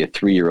only be a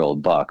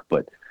 3-year-old buck,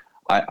 but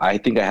I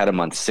think I had him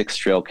on 6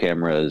 trail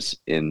cameras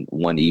in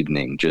one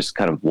evening, just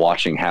kind of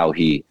watching how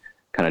he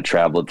kind of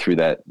traveled through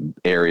that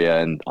area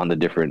and on the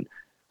different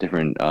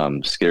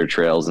skidder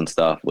trails and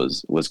stuff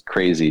was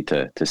crazy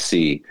to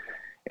see.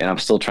 And I'm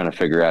still trying to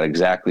figure out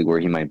exactly where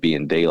he might be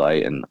in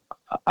daylight. And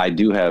I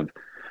do have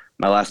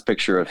my last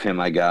picture of him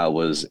I got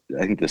was,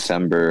 I think,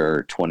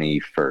 December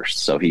 21st.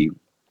 So he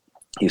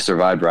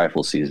survived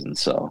rifle season.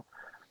 So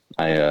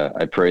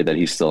I pray that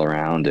he's still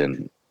around.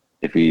 And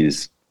if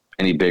he's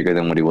any bigger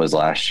than what he was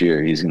last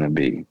year, he's going to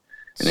be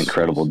an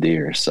incredible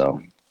deer.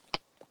 So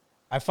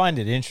I find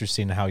it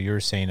interesting how you're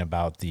saying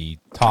about the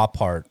top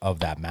part of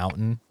that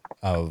mountain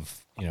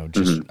of,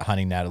 just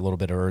hunting that a little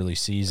bit early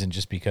season,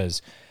 just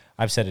because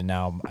I've said it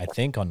now, I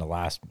think on the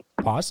last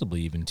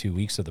possibly even 2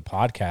 weeks of the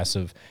podcast,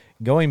 of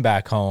going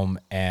back home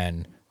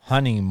and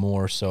hunting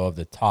more so of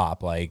the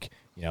top. Like,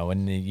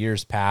 in the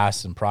years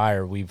past and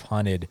prior, we've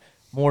hunted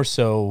more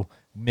so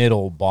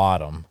middle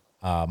bottom.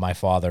 My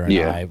father and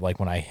I, like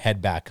when I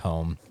head back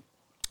home,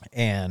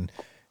 and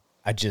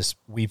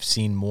we've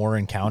seen more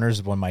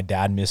encounters. When my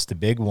dad missed a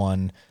big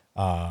one,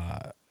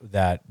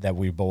 that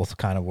we both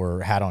kind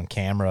of had on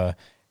camera,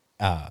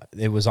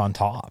 it was on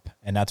top,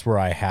 and that's where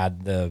I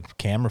had the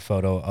camera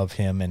photo of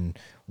him. And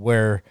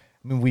where,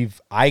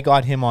 I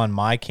got him on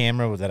my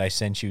camera that I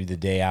sent you the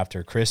day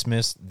after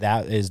Christmas.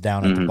 That is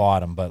down at the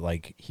bottom, but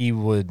like he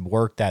would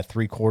work that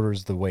 3/4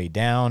 of the way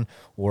down,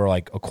 or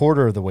like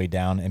 1/4 of the way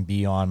down, and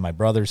be on my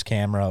brother's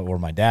camera or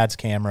my dad's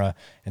camera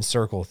and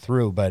circle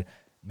through. But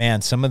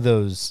man, some of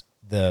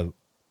the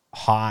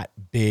hot,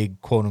 big,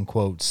 quote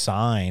unquote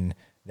sign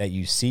that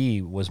you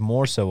see was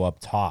more so up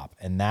top.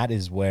 And that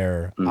is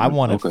where I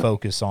want to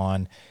focus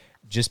on,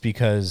 just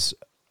because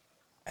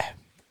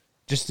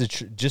just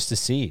to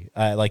see,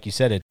 like you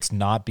said, it's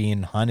not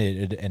being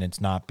hunted and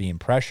it's not being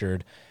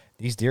pressured.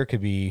 These deer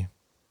could be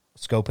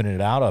scoping it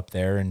out up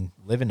there and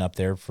living up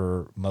there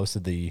for most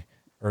of the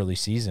early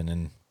season.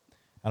 And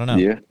I don't know.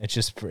 Yeah. It's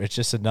just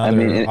another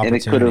opportunity. And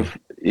it could have,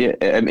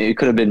 it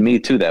could have been me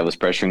too that was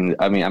pressuring.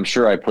 I'm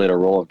sure I played a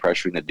role in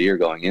pressuring the deer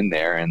going in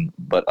there,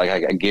 but like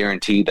I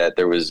guarantee that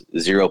there was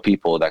 0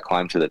 people that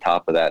climbed to the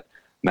top of that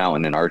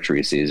mountain in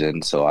archery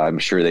season. So I'm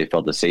sure they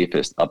felt the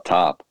safest up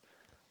top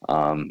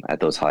at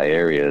those high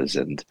areas,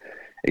 and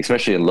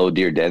especially in low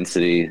deer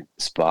density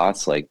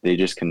spots, like they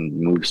just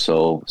can move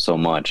so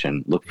much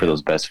and look for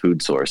those best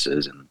food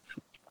sources. And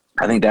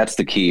I think that's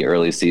the key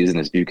early season,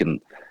 is you can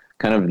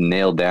kind of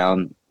nail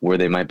down where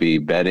they might be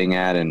bedding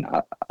at and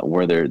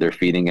where they're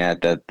feeding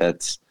at.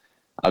 That's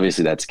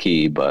obviously that's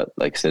key, but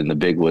like I said, in the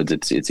big woods,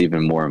 it's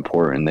even more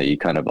important that you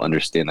kind of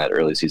understand that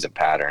early season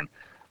pattern.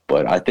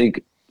 But I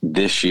think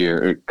this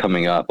year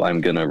coming up,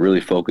 I'm going to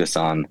really focus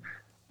on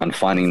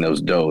finding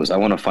those does. I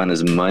want to find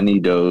as many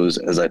does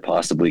as I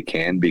possibly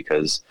can,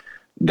 because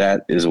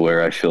that is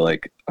where I feel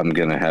like I'm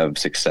going to have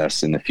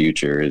success in the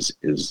future,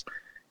 is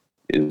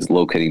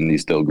locating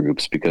these doe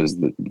groups, because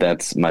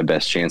that's my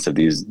best chance of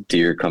these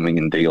deer coming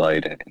in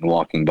daylight and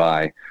walking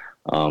by.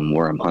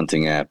 where I'm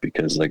hunting at,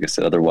 because like I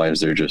said, otherwise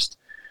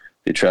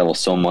they travel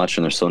so much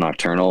and they're so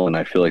nocturnal. And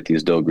I feel like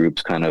these doe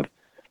groups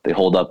they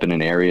hold up in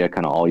an area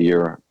kind of all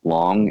year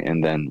long.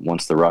 And then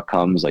once the rut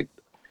comes, like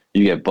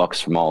you get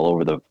bucks from all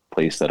over the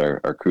place that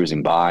are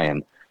cruising by.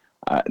 And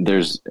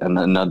there's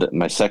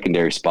my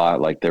secondary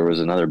spot. Like there was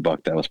another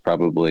buck that was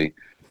probably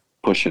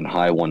pushing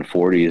high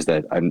 140s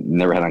that I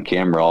never had on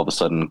camera. All of a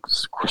sudden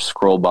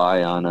scroll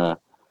by on what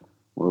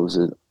was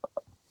it?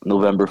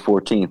 November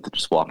 14th,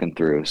 just walking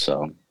through.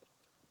 So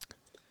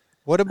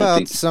what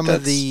about some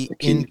of the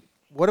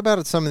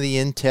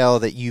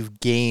intel that you've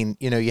gained?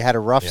 You know, you had a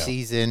rough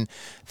season,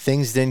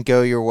 things didn't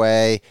go your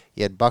way.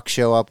 You had bucks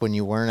show up when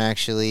you weren't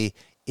actually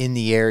in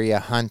the area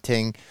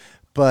hunting.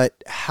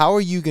 But how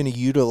are you going to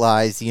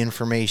utilize the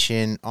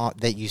information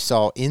that you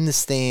saw in the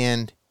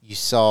stand, you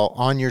saw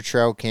on your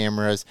trail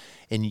cameras,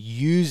 and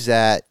use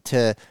that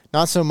to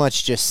not so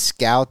much just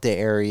scout the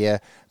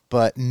area,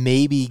 but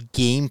maybe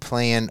game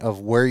plan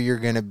of where you're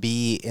going to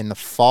be in the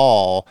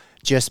fall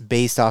just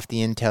based off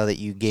the intel that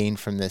you gained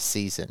from this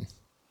season?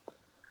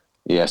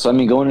 Yeah, so I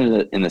mean,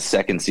 going in the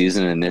second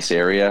season in this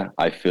area,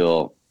 I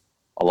feel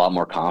a lot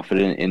more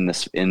confident in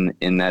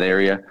that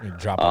area. You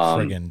drop a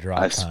friggin'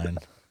 drop time.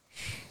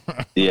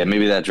 Yeah,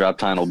 maybe that drop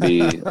time will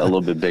be a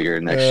little bit bigger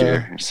next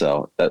year.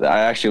 So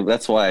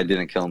that's why I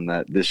didn't kill him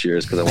this year,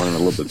 is because I wanted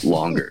a little bit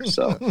longer.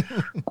 So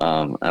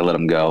I let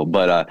him go.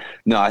 But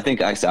no, I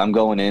think I'm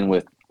going in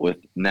with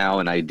now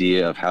an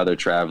idea of how they're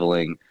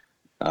traveling.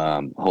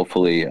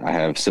 Hopefully I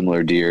have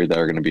similar deer that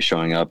are going to be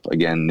showing up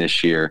again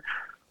this year.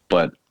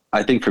 But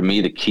I think for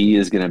me, the key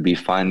is going to be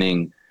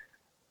finding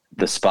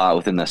the spot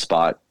within the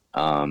spot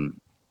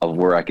of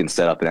where I can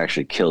set up and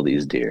actually kill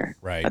these deer.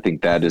 Right. I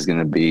think that is going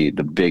to be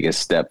the biggest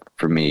step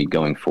for me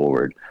going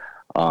forward,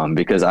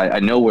 because I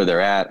know where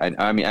they're at.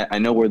 I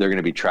know where they're going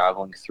to be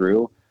traveling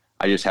through.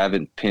 I just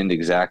haven't pinned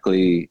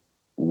exactly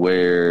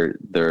where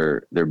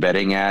they're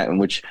bedding at, and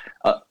which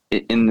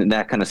in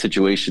that kind of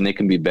situation, they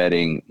can be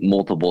bedding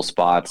multiple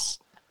spots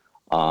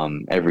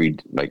every,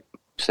 like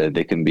said,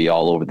 they can be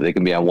all over. They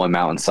can be on one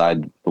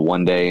mountainside the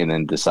one day and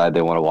then decide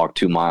they want to walk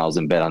 2 miles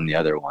and bed on the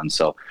other one.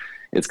 So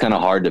it's kind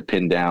of hard to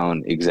pin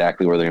down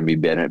exactly where they're going to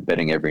be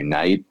bedding every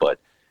night. But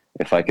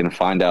if I can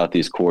find out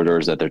these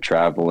corridors that they're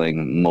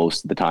traveling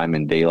most of the time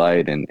in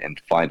daylight and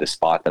find a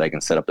spot that I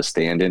can set up a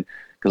stand in,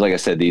 because like I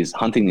said,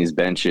 hunting these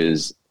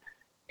benches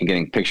and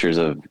getting pictures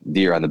of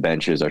deer on the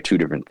benches are two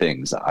different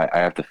things. I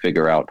have to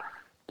figure out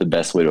the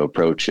best way to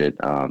approach it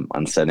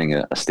on setting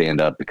a stand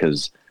up,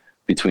 because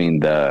between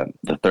the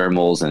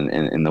thermals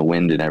and the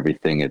wind and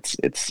everything, it's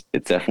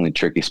definitely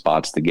tricky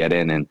spots to get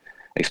in. And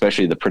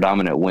especially the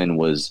predominant wind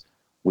was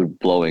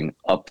blowing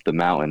up the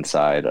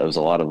mountainside. It was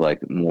a lot of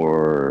like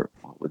more,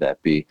 what would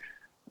that be?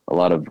 A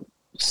lot of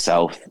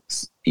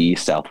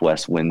southeast,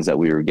 southwest winds that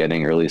we were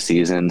getting early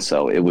season.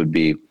 So it would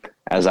be,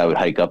 as I would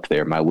hike up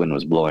there, my wind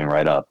was blowing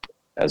right up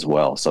as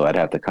well. So I'd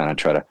have to kind of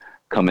try to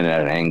come in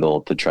at an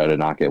angle to try to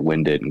not get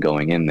winded and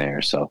going in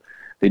there. So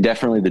they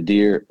definitely,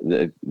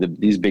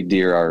 these big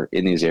deer are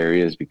in these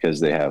areas because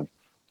they have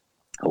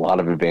a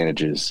lot of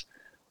advantages,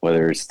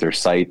 whether it's their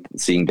sight,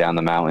 seeing down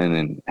the mountain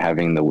and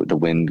having the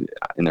wind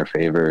in their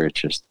favor. It's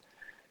just,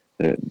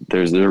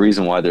 there's a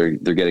reason why they're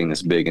getting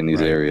this big in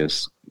these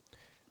areas.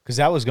 Because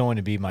that was going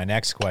to be my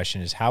next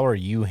question, is how are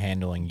you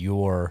handling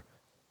your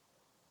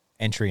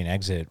entry and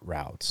exit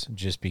routes,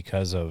 just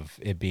because of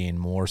it being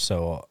more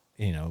so,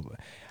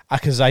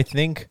 because I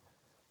think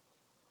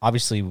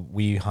obviously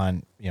we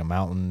hunt,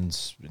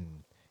 mountains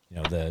and,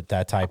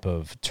 that type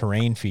of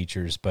terrain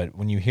features, but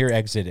when you hear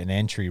exit and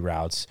entry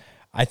routes,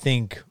 I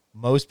think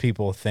most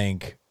people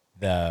think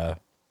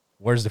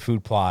where's the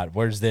food plot?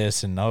 Where's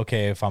this? And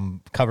okay, if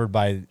I'm covered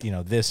by,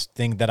 this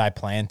thing that I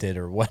planted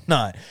or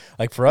whatnot,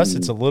 like for us,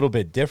 it's a little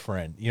bit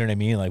different. You know what I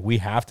mean? Like we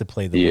have to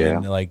play the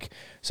wind. Like,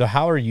 so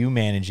how are you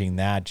managing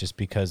that, just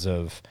because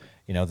of,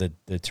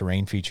 the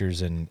terrain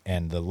features and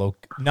the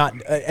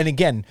and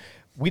again,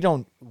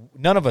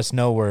 none of us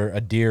know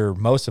where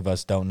most of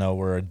us don't know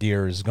where a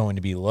deer is going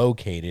to be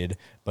located,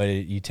 but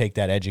you take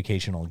that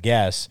educational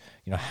guess.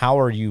 How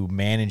are you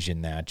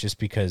managing that? Just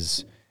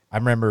because I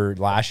remember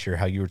last year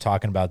how you were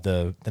talking about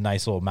the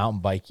nice little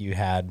mountain bike you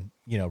had,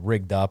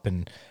 rigged up,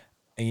 and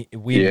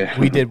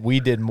we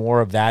did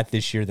more of that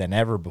this year than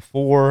ever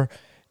before.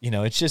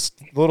 It's just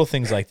little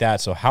things like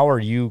that. So how are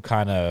you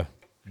kind of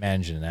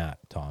managing that,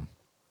 Tom?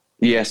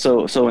 Yeah,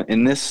 so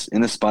in this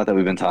spot that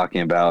we've been talking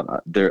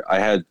about, I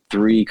had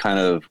 3 kind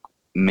of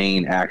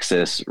main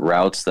access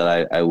routes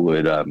that I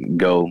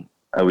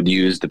would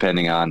use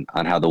depending on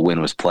how the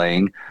wind was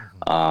playing.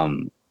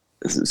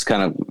 It's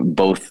kind of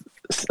both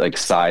like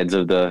sides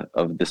of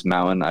this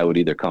mountain. I would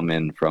either come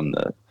in from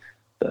the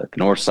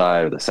north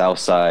side or the south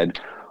side,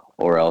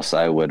 or else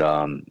I would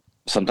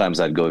sometimes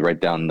I'd go right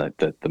down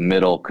the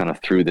middle, kind of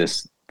through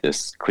this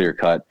clear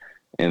cut,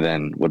 and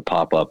then would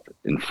pop up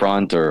in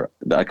front, or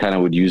I kind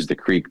of would use the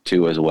creek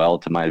too as well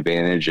to my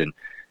advantage. And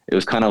it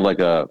was kind of like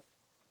a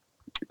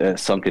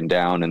sunken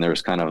down, and there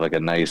was kind of like a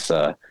nice,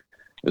 it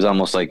was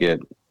almost like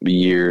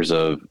years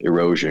of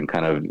erosion,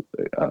 kind of,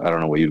 I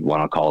don't know what you'd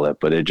want to call it,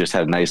 but it just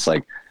had nice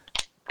like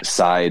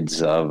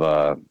sides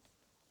of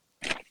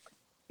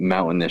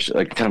mountainous,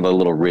 like kind of a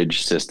little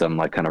ridge system,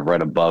 like kind of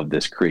right above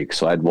this creek.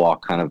 So I'd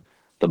walk kind of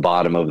the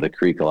bottom of the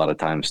creek a lot of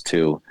times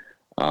too,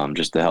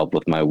 just to help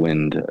with my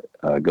wind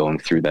going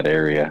through that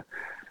area.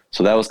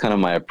 So that was kind of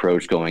my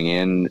approach going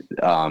in.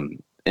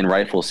 In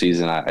rifle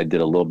season, I did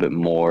a little bit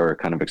more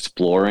kind of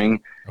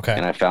exploring,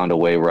 and I found a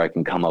way where I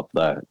can come up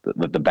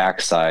the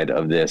backside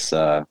of this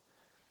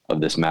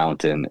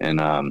mountain, and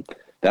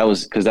that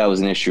was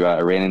an issue I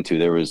ran into.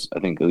 There was,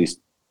 I think, at least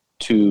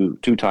two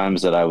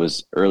times that I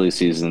was early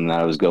season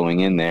that I was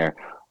going in there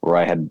where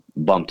I had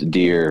bumped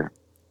deer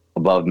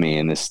above me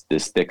in this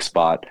thick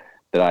spot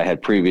that I had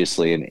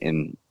previously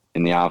in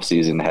the off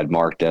season had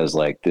marked as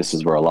like, this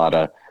is where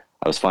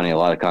I was finding a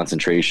lot of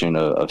concentration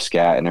of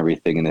scat and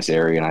everything in this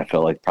area, and I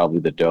felt like probably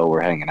the doe were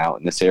hanging out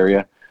in this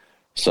area.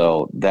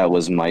 So that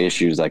was my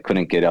issues. I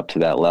couldn't get up to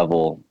that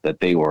level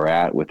that they were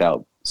at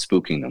without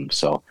spooking them.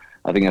 So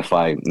I think if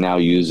I now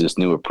use this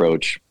new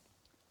approach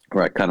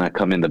where I kind of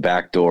come in the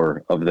back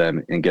door of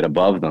them and get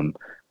above them,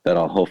 that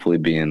I'll hopefully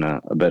be in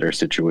a better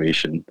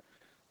situation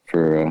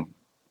for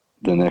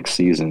the next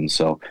season.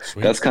 So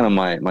Sweet. That's kind of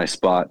my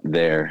spot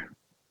there,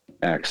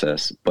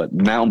 access. But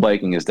mountain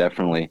biking is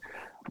definitely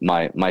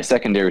my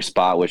secondary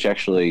spot, which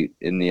actually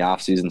in the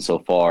off season so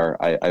far,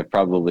 I've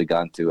probably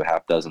gone to a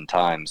half dozen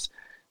times.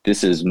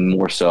 This is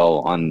more so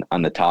on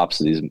the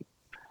tops of these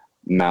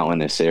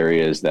mountainous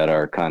areas that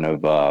are kind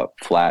of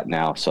flat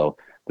now. So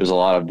there's a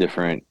lot of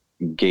different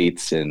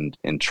gates and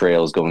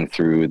trails going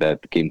through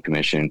that the Game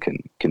Commission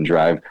can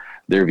drive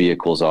their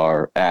vehicles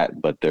are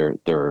at, but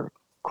they're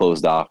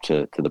closed off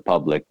to the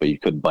public, but you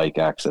could bike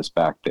access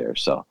back there.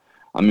 So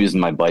I'm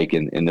using my bike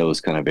in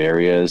those kind of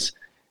areas.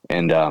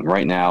 And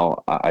right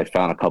now I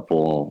found a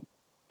couple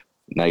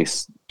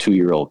nice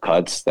 2-year-old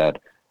cuts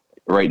that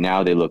right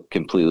now they look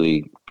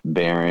completely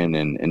barren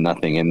and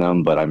nothing in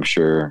them, but I'm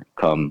sure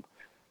come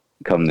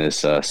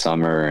this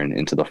summer and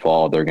into the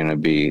fall, they're going to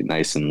be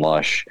nice and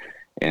lush.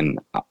 And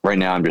right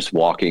now I'm just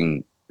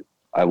walking.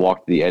 I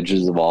walked the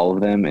edges of all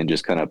of them and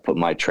just kind of put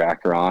my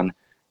tracker on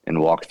and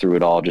walk through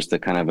it all just to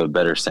kind of have a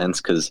better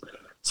sense. Cause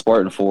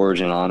Spartan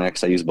Forge and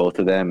Onyx, I use both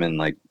of them, and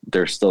like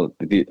they're still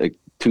like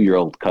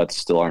 2-year-old cuts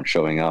still aren't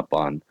showing up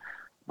on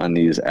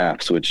these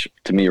apps, which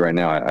to me right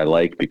now I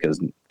like because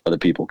other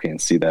people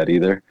can't see that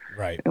either,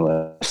 right?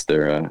 Unless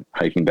they're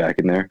hiking back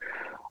in there.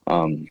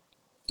 And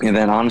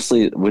then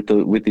honestly,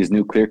 with these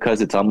new clear cuts,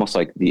 it's almost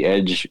like the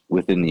edge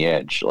within the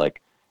edge.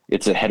 Like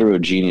it's a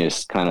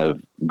heterogeneous kind of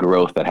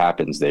growth that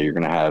happens there. You're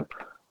going to have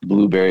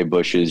blueberry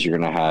bushes. You're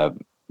going to have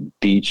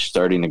beech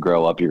starting to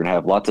grow up. You're going to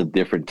have lots of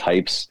different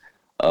types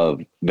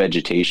of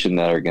vegetation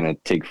that are going to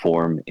take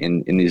form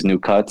in these new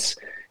cuts.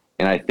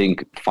 And I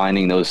think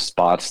finding those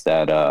spots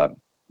that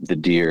the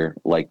deer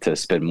like to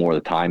spend more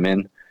of the time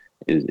in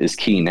is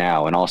key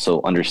now. And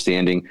also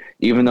understanding,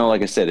 even though,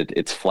 like I said,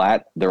 it's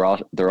flat, there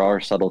are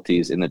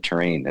subtleties in the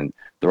terrain, and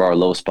there are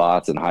low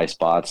spots and high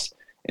spots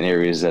in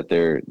areas that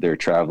they're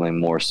traveling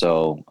more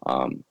so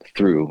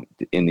through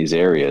in these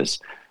areas.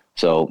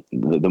 So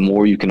the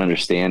more you can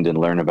understand and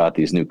learn about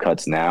these new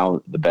cuts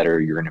now, the better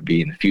you're going to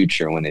be in the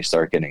future when they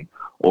start getting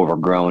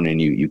overgrown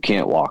and you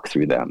can't walk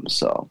through them.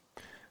 So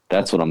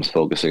that's what I'm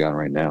focusing on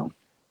right now.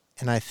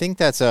 And I think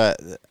that's a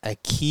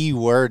key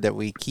word that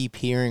we keep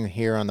hearing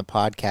here on the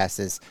podcast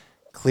is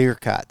clear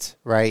cuts,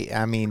 right?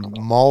 I mean,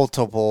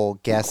 multiple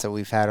guests that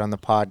we've had on the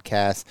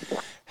podcast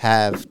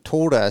have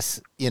told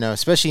us,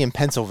 especially in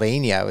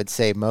Pennsylvania, I would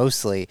say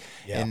mostly,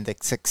 and the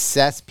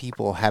success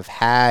people have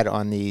had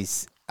on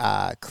these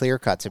clear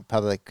cuts in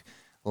public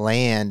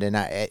land.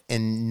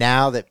 And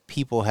now that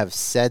people have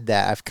said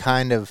that, I've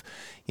kind of,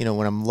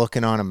 when I'm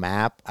looking on a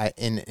map, I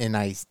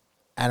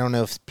don't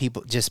know if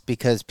just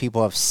because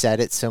people have said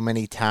it so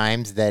many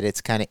times that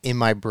it's kind of in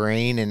my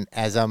brain. And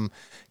as I'm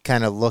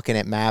kind of looking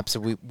at maps,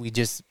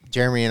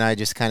 Jeremy and I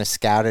just kind of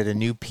scouted a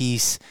new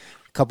piece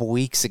a couple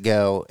weeks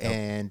ago,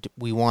 and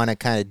we want to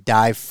kind of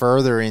dive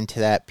further into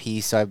that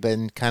piece. So I've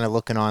been kind of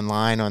looking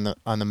online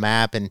on the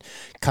map and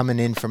coming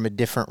in from a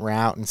different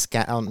route and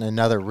scouting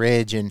another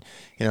ridge. And,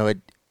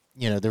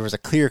 there was a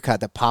clear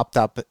cut that popped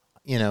up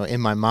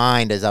in my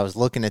mind as I was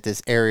looking at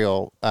this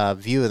aerial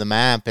view of the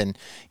map. And,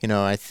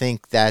 I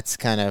think that's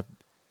kind of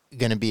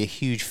going to be a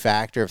huge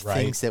factor of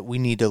things that we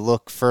need to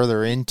look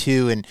further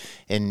into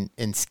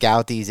and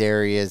scout these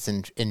areas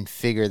and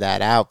figure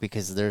that out,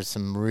 because there's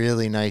some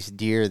really nice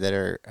deer that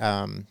are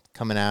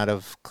coming out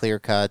of clear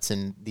cuts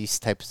and these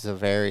types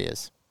of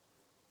areas.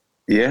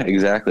 Yeah,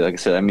 exactly. Like I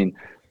said, I mean,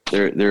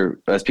 they're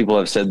as people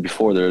have said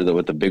before, they're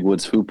with the big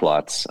woods food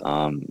plots.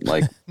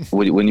 Like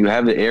when you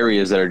have the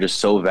areas that are just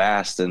so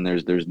vast and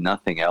there's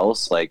nothing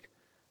else, like,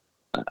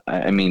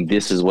 I mean,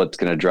 this is what's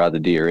going to draw the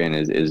deer in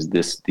is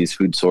these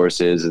food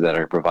sources that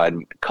are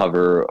providing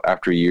cover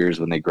after years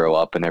when they grow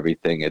up and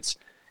everything. It's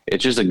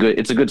just a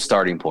good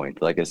starting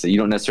point. Like I said, you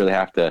don't necessarily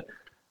have to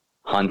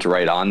hunt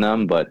right on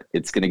them, but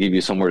it's going to give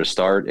you somewhere to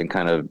start and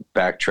kind of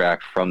backtrack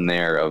from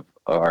there of,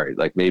 all right,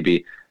 like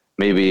maybe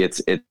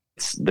it's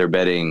they're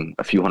bedding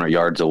a few hundred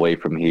yards away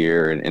from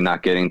here and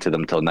not getting to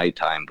them till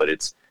nighttime, but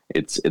it's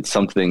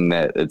something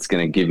that it's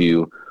going to give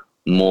you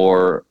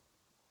more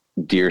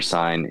deer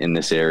sign in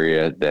this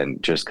area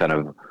than just kind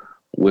of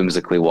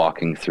whimsically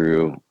walking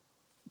through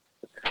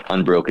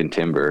unbroken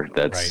timber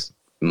that's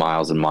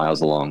miles and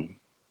miles along.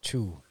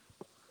 Choo.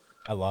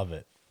 I love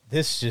it.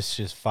 This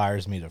just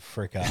fires me to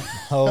frick out.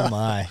 Oh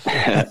my!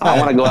 I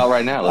want to go out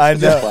right now. I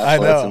know.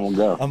 And we'll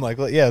go. I'm like,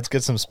 well, yeah, let's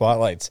get some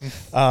spotlights.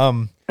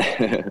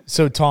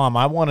 So Tom,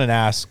 I want to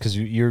ask, because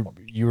you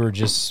were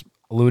just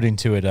alluding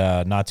to it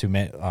not too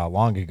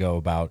long ago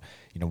about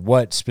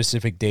what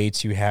specific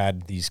dates you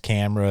had these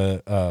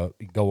camera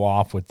go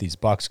off with these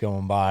bucks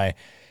going by.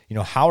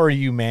 How are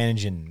you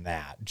managing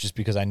that? Just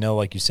because I know,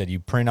 like you said, you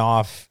print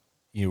off.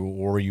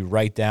 Or you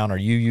write down, are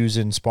you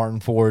using Spartan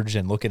Forge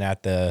and looking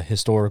at the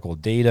historical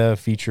data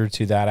feature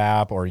to that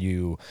app? Or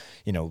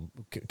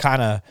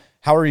kind of,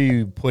 how are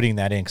you putting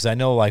that in? Because I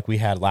know, like, we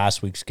had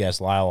last week's guest,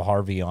 Lyle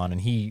Harvey, on,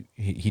 and he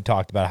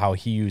talked about how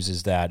he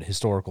uses that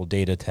historical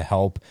data to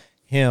help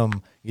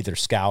him either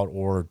scout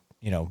or,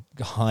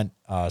 hunt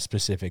a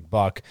specific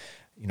buck.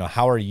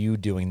 How are you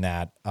doing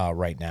that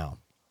right now?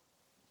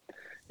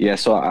 Yeah,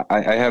 so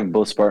I have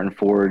both Spartan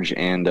Forge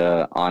and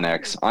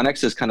Onyx.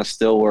 Onyx is kind of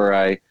still where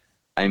I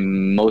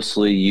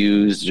mostly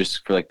use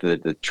just for like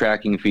the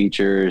tracking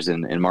features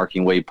and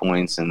marking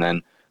waypoints, and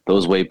then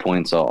those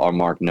waypoints I'll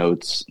mark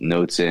notes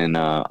in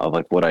of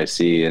like what I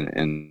see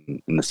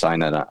and the sign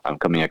that I'm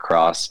coming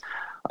across.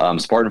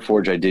 Spartan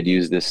Forge I did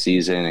use this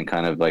season, and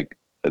kind of like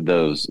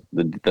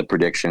the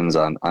predictions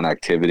on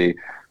activity,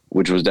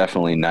 which was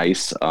definitely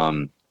nice.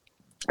 I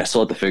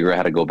still have to figure out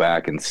how to go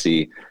back and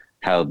see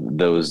how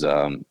those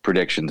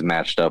predictions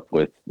matched up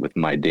with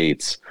my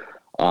dates.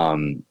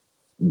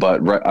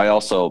 But I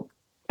also,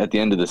 at the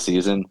end of the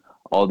season,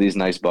 all these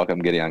nice buck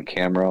I'm getting on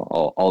camera,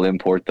 I'll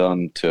import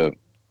them to,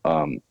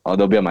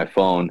 they'll be on my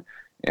phone,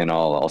 and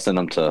I'll send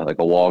them to like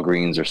a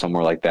Walgreens or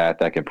somewhere like that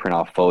can print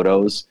off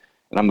photos.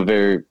 And I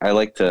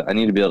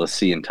need to be able to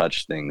see and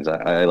touch things.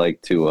 I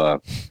like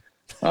to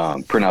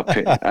print out,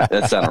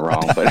 that sounded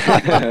wrong,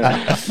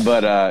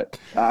 but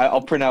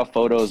I'll print out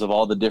photos of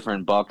all the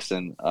different bucks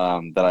and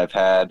that I've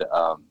had,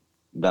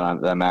 that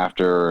I'm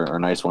after, or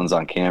nice ones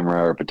on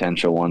camera, or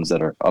potential ones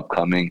that are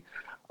upcoming.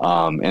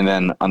 And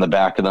then on the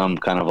back of them,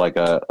 kind of like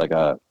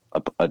a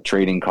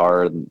trading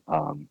card,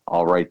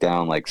 I'll write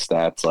down like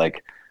stats,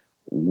 like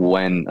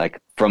when, like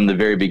from the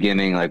very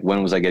beginning, like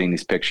when was I getting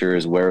these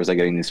pictures, where was I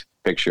getting these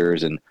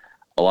pictures, and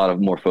a lot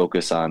of more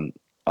focus on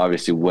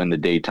obviously when the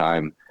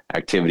daytime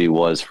activity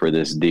was for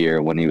this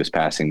deer when he was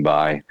passing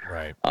by.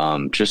 Right.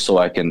 Just so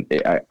I can,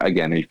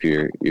 again, if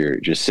you're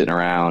just sitting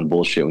around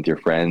bullshit with your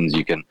friends,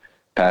 you can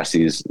pass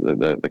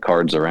the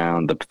cards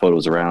around, the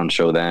photos around,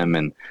 show them,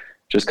 and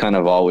just kind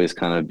of always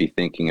kind of be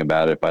thinking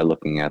about it by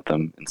looking at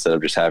them instead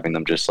of just having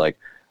them just like,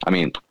 I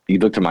mean, you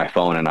look to my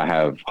phone and I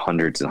have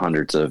hundreds and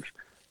hundreds of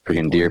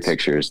freaking deer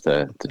pictures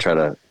to try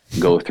to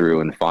go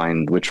through and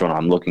find which one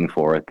I'm looking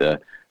for at the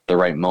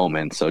right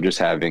moment. So just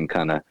having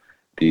kind of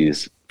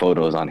these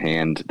photos on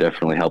hand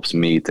definitely helps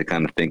me to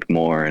kind of think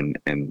more and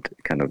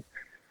kind of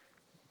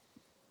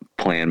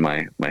plan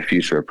my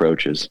future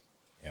approaches.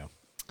 Yeah.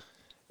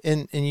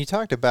 And you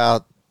talked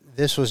about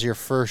this was your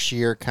first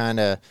year kind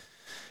of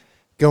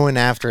going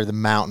after the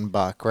mountain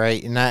buck,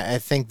 right? And I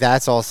think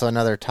that's also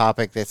another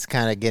topic that's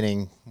kind of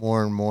getting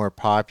more and more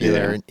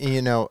popular.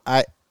 Yeah. And,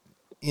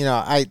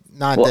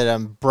 that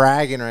I'm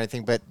bragging or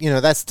anything, but,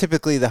 that's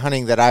typically the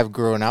hunting that I've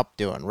grown up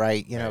doing,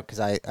 right? Because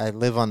I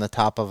live on the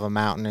top of a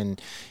mountain and,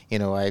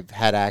 I've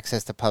had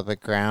access to public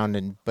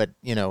ground. But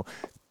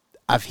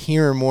I've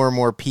hearing more and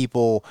more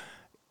people,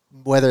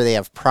 whether they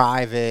have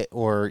private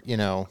or,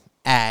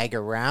 ag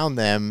around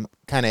them,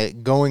 kind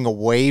of going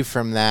away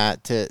from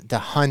that to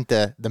hunt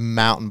the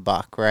mountain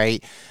buck,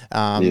 right?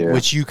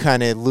 Which you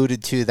kind of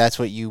alluded to. That's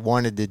what you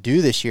wanted to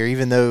do this year,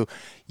 even though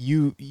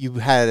you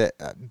had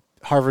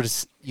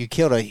you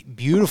killed a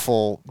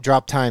beautiful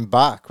drop time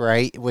buck,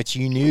 right? Which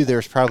you knew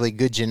there's probably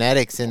good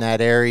genetics in that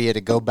area to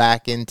go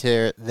back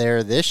into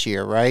there this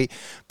year, right?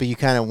 But you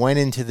kind of went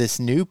into this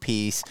new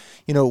piece.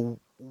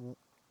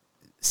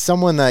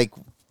 Someone like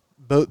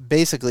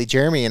basically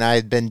Jeremy and I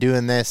had been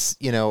doing this,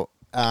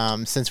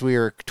 since we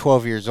were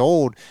 12 years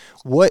old.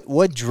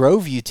 What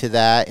drove you to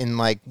that, and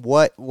like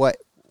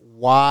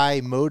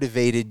why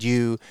motivated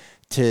you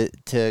to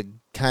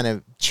kind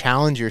of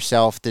challenge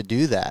yourself to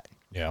do that?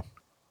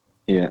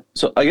 Yeah.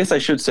 So I guess I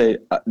should say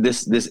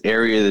this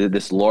area,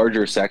 this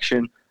larger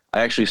section,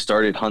 I actually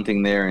started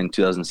hunting there in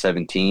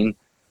 2017.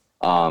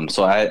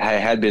 So I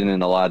had been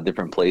in a lot of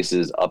different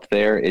places up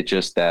there. It's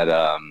just that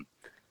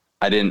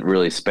I didn't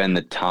really spend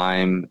the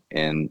time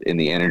and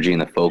the energy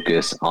and the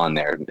focus on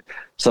there.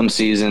 Some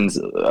seasons,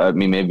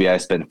 maybe I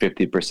spent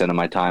 50% of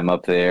my time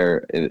up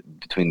there,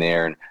 between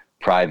there and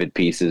private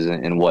pieces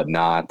and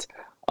whatnot.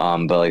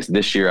 But like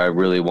this year, I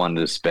really wanted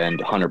to spend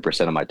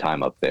 100% of my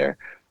time up there.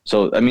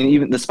 So,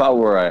 even the spot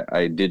where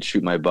I did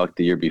shoot my buck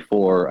the year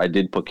before, I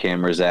did put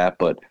cameras at,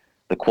 but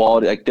the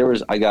quality,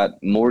 I got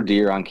more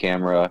deer on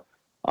camera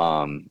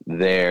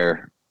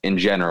there in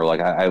general.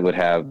 Like I would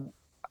have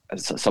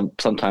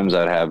sometimes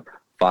I'd have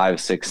 5,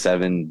 6,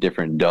 7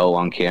 different doe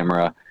on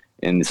camera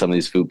in some of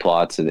these food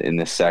plots in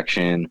this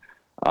section,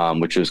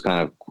 which was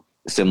kind of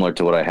similar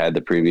to what I had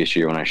the previous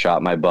year when I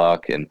shot my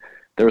buck. And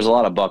there was a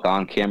lot of buck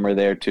on camera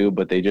there too,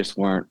 but they just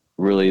weren't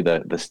really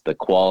the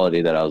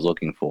quality that I was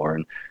looking for.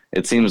 And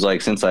it seems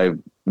like since I've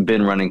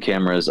been running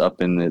cameras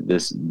up in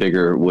this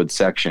bigger wood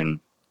section,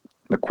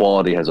 the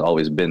quality has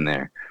always been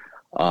there.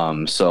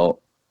 So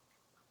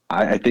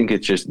I think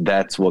it's just,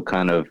 that's what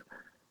kind of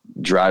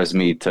drives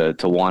me to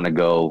want to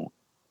go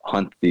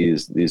hunt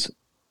these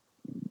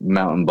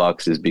mountain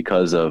bucks, is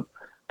because of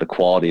the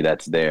quality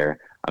that's there.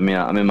 I mean,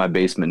 I'm in my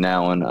basement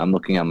now and I'm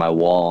looking at my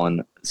wall,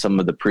 and some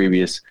of the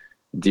previous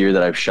deer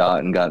that I've shot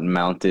and gotten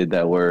mounted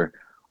that were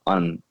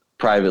on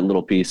private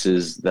little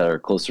pieces that are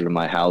closer to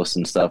my house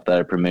and stuff that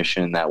I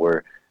permission, that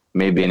were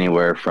maybe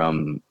anywhere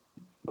from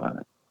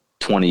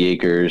 20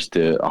 acres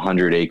to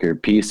 100-acre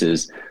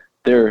pieces.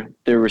 They're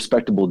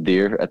respectable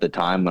deer at the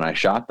time when I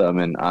shot them,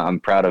 and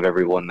I'm proud of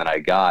every one that I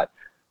got.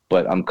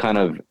 But I'm kind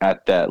of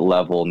at that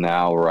level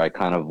now where I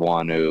kind of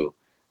want to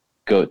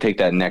go take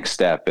that next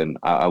step, and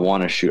I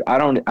want to shoot. I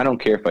don't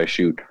care if I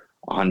shoot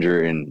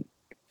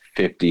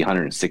 150,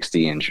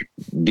 160 inch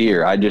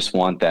deer. I just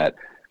want that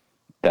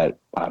big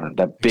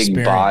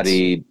Experience.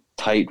 bodied,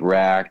 tight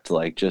racked,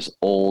 like just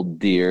old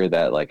deer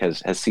that like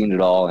has seen it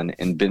all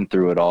and been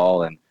through it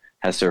all and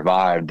has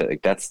survived.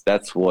 Like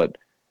that's what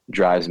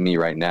drives me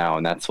right now,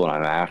 and that's what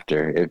I'm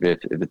after. If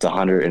it's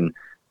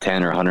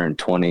 110 or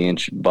 120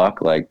 inch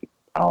buck, like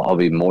I'll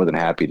be more than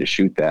happy to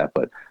shoot that.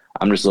 But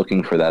I'm just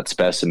looking for that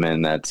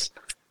specimen that's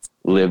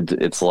lived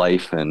its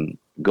life and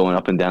going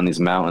up and down these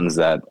mountains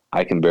that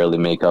I can barely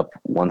make up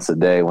once a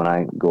day when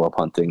I go up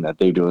hunting, that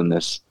they're doing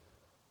this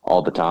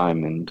all the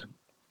time and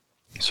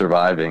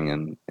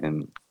surviving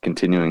and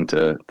continuing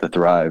to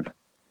thrive.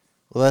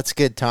 Well, that's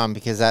good, Tom,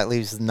 because that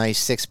leaves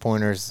nice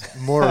 6-pointers,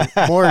 more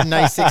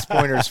nice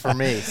 6-pointers for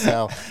me.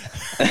 So,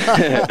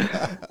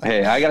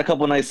 hey, I got a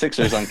couple nice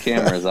 6ers on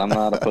cameras. I'm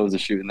not opposed to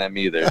shooting them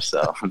either.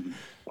 So,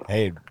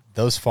 hey,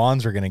 those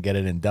fawns are going to get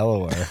it in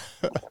Delaware.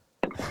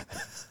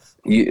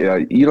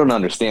 You don't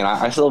understand.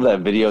 I still have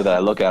that video that I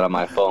look at on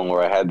my phone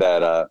where I had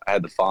that I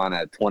had the fawn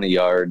at 20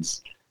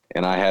 yards,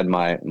 and I had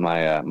my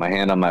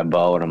hand on my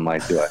bow, and I'm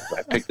like, do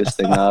I pick this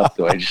thing up?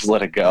 Do I just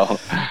let it go?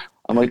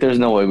 I'm like, there's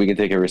no way we can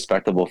take a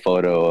respectable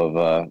photo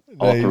of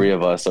all three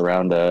of us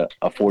around a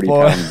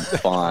 40-pound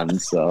fawn.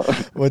 So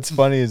what's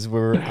funny is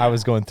I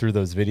was going through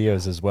those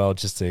videos as well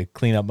just to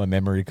clean up my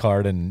memory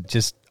card, and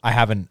just I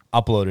haven't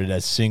uploaded a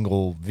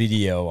single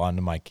video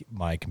onto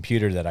my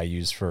computer that I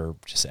use for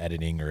just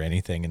editing or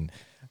anything. And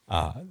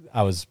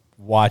I was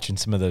watching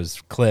some of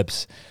those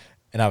clips,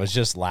 and I was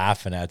just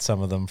laughing at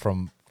some of them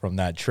from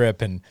that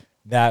trip, and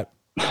that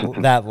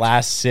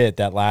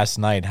last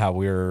night, how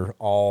we were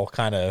all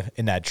kind of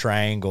in that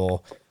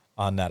triangle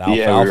on that alfalfa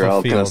field. Yeah, we were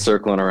all field, kind of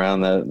circling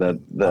around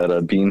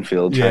that bean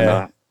field,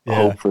 trying to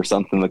hope for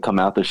something to come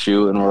out the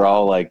chute. And we're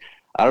all like,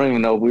 I don't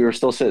even know. We were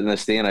still sitting in the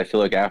stand, I feel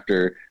like,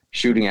 after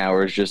shooting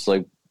hours, just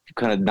like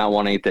kind of not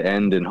wanting it to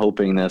end and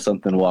hoping that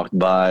something walked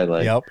by.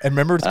 Like, yep. And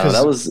remember,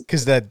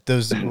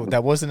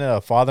 that wasn't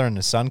a father and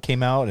a son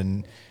came out,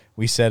 and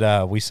we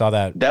said we saw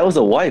that. That was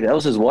a wife. That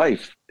was his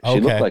wife. She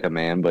looked like a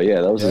man, but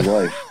yeah, that was his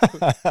wife.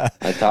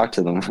 I talked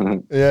to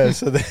them. Yeah,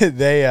 so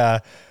they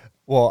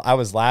well, I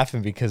was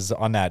laughing because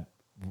on that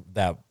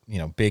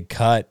big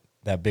cut,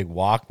 that big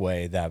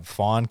walkway, that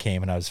fawn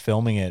came, and I was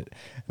filming it.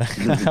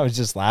 I was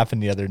just laughing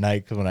the other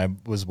night because when I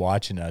was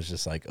watching, I was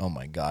just like, oh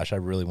my gosh, I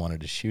really wanted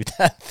to shoot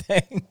that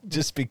thing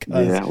just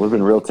because. Yeah, it would have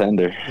been real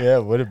tender. Yeah,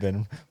 it would have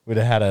been. Would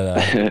have had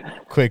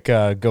a quick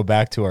go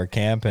back to our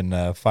camp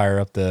and fire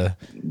up the.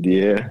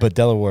 Yeah. But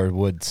Delaware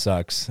wood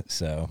sucks,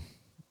 so.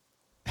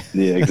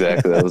 Yeah,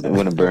 exactly. That was the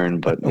wouldn't burn,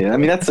 but yeah, I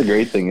mean that's the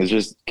great thing is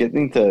just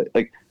getting to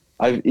like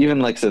I've even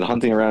like said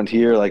hunting around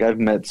here. Like I've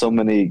met so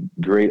many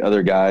great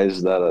other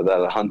guys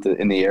that hunt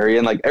in the area,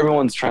 and like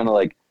everyone's trying to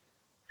like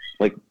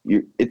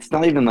you. It's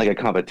not even like a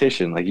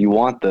competition. Like you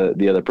want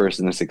the other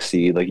person to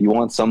succeed. Like you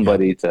want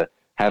somebody to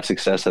have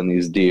success on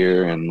these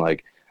deer, and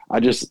like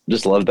I just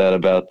love that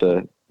about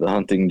the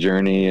hunting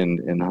journey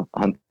and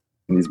hunting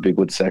these big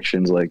wood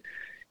sections. Like.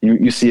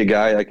 You see a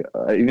guy like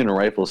even in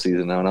rifle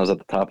season now, and I was at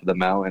the top of the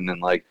mountain,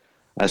 and like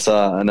I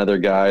saw another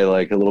guy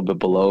like a little bit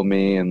below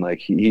me, and like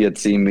he had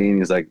seen me, and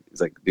he's like,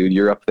 dude,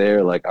 you're up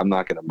there. Like I'm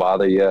not gonna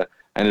bother you. I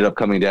ended up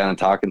coming down and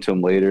talking to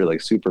him later,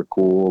 like super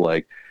cool,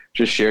 like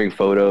just sharing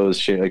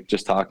photos, like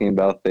just talking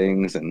about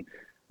things, and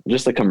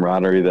just the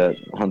camaraderie that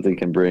hunting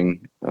can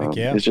bring.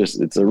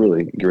 It's a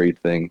really great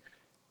thing.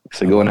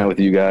 So going out with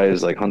you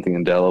guys, like hunting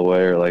in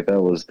Delaware, like that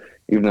was,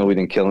 even though we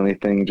didn't kill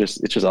anything, it's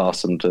just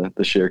awesome to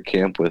share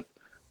camp with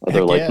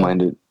other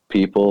like-minded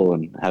people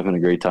and having a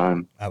great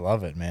time. I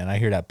love it, man. I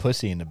hear that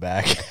pussy in the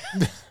back.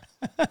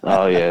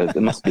 Oh yeah,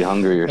 it must be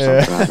hungry or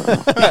something.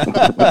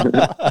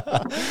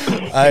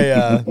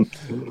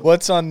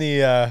 What's on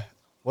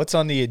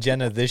the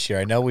agenda this year?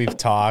 I know we've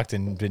talked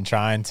and been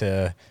trying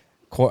to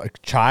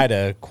try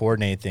to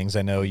coordinate things.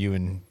 I know you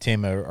and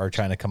Tim are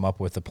trying to come up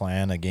with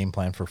a game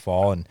plan for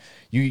fall, and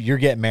you're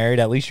getting married.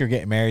 At least you're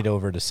getting married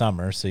over the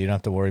summer, so you don't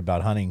have to worry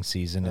about hunting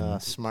season.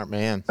 And smart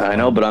man. I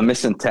know, but I'm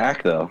missing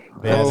tack though.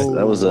 Yeah,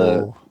 That was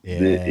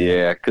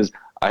yeah. Because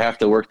I have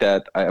to work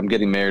that. I'm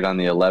getting married on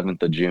the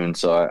 11th of June,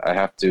 so I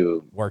have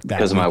to work that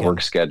because of my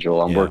work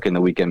schedule. I'm working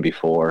the weekend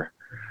before,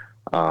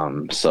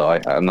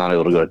 so I'm not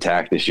able to go to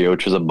tack this year,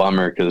 which was a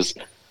bummer because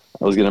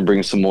I was gonna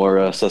bring some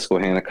more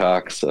Susquehanna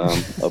cocks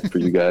up for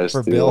you guys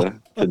to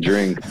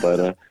drink,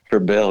 but for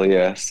Bill,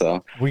 yeah.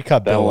 So we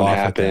cut that Bill won't off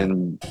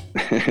happen.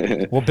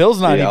 Well,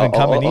 Bill's not even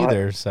coming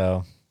either,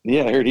 so.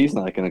 Yeah, I heard he's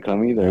not going to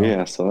come either. No.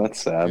 Yeah, so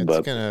that's sad,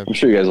 but I'm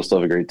sure you guys will still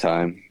have a great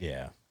time.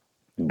 Yeah.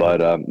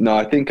 But no,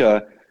 I think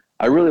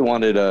I really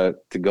wanted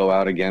to go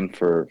out again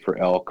for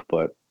elk,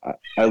 but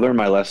I learned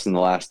my lesson the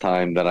last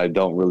time that I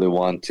don't really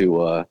want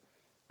to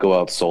go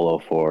out solo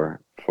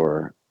for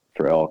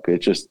elk. It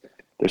just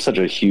they're such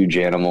a huge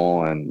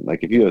animal, and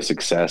like if you have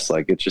success,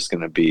 like it's just going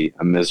to be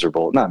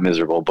not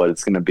miserable, but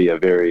it's going to be a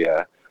very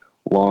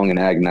long and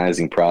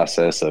agonizing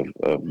process of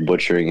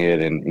butchering it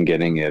and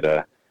getting it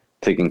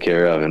taken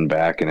care of and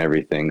back and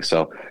everything.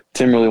 So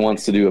Tim really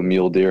wants to do a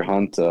mule deer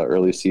hunt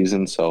early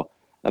season. So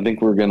I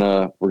think we're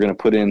gonna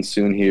put in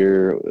soon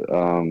here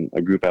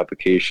a group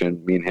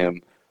application, me and him,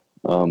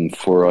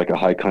 for like a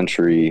high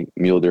country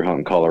mule deer hunt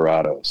in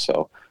Colorado.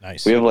 So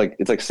nice. We have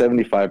it's like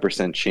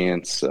 75%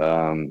 chance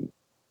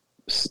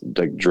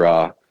like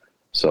draw.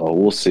 So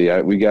we'll see.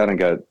 We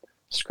got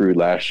screwed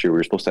last year. We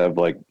were supposed to have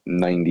like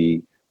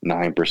 99%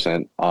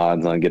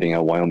 odds on getting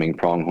a Wyoming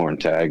pronghorn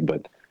tag,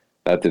 but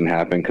that didn't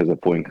happen because of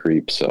point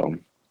creep. So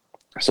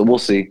we'll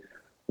see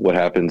what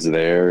happens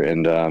there.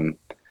 And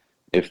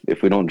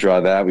if we don't draw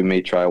that, we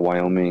may try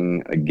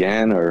Wyoming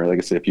again. Or like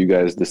I said, if you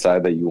guys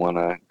decide that you want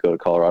to go to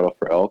Colorado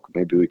for elk,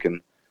 maybe we can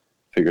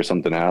figure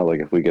something out. Like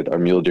if we get our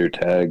mule deer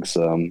tags,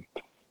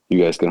 you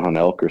guys can hunt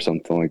elk or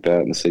something like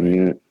that in the same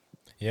unit.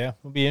 Yeah,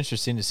 it'll be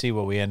interesting to see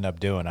what we end up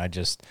doing.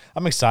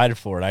 I'm excited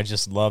for it. I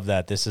just love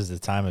that this is the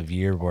time of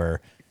year where,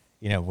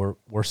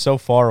 we're so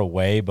far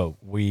away,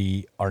 but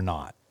we are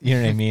not. You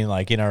know what I mean?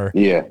 Like in our,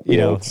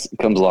 it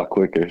comes a lot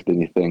quicker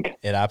than you think.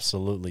 It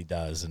absolutely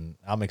does. And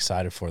I'm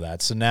excited for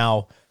that. So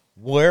now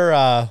where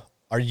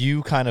are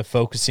you kind of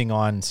focusing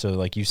on? So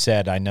like you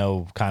said, I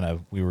know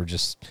we were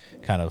just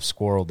kind of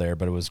squirreled there,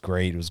 but it was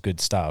great. It was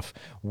good stuff.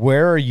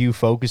 Where are you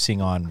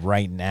focusing on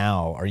right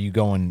now? Are you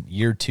going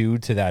year 2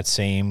 to that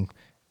same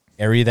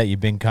area that you've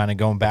been kind of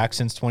going back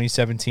since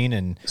 2017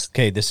 and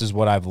okay, this is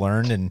what I've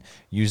learned and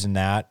using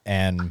that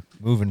and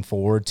moving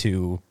forward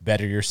to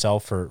better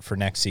yourself for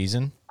next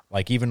season?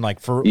 Like even like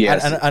for,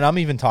 yes. and I'm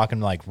even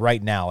talking like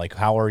right now, like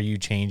how are you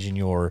changing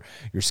your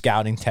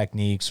scouting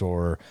techniques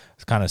or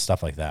kind of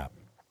stuff like that?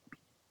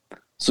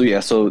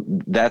 So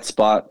that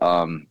spot,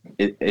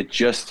 it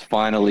just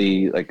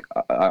finally, like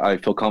I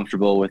feel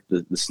comfortable with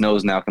the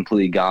snow's now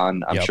completely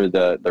gone. I'm sure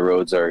the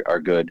roads are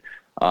good.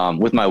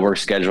 With my work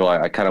schedule,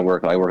 I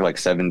work like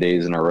 7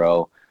 days in a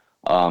row.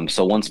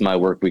 So once my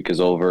work week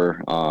is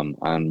over,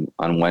 on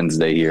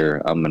Wednesday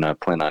here, I'm going to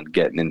plan on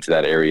getting into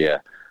that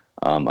area.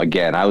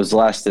 Again, I was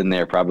last in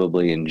there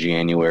probably in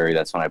January.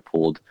 That's when I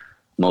pulled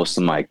most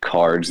of my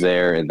cards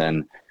there. And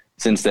then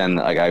since then,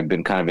 like I've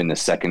been kind of in the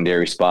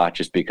secondary spot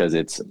just because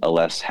it's a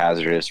less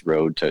hazardous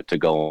road to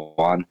go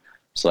on.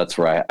 So that's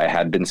where I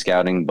had been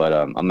scouting, but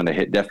I'm going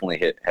to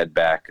definitely head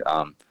back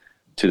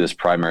to this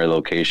primary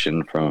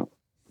location from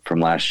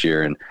last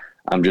year. And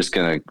I'm just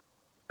going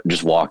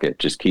to walk it,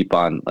 just keep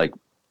on like,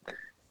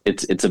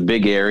 it's a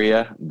big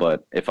area,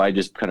 but if I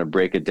just kind of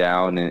break it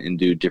down and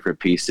do different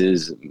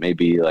pieces,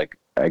 maybe like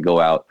I go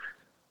out,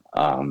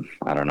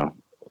 I don't know,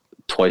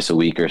 twice a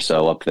week or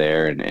so up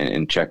there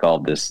and check all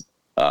this,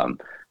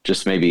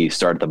 just maybe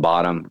start at the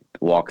bottom,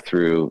 walk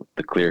through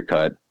the clear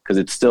cut, because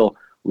it's still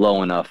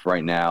low enough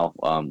right now,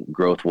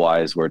 growth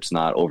wise, where it's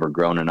not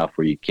overgrown enough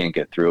where you can't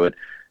get through it.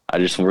 I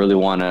just really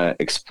want to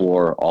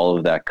explore all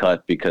of that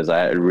cut because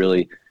I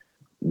really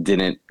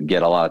didn't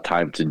get a lot of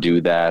time to do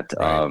that.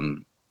 Right.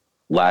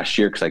 Last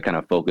year, because I kind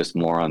of focused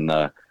more on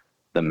the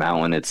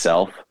mountain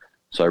itself.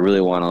 So I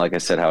really want to, like I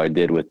said, how I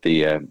did with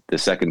the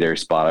secondary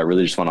spot, I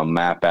really just want to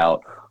map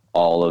out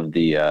all of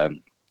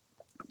the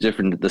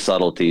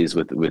subtleties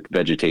with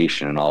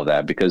vegetation and all of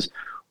that, because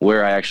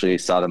where I actually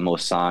saw the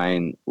most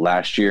sign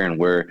last year and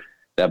where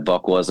that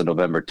buck was on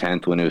November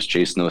 10th when it was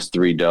chasing those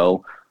 3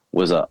 doe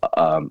was a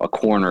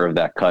corner of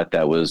that cut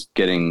that was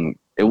getting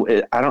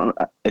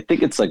I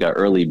think it's like an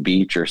early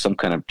beech or some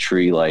kind of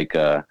tree like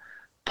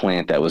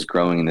plant that was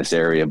growing in this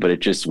area, but it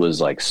just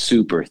was like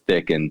super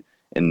thick and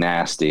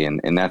nasty,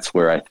 and that's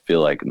where I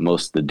feel like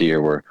most of the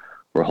deer were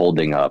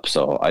holding up.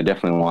 So I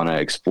definitely want to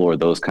explore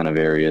those kind of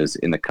areas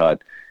in the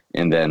cut,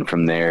 and then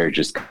from there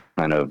just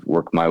kind of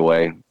work my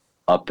way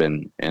up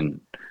and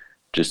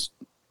just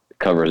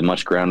cover as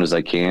much ground as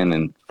I can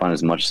and find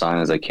as much sign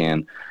as I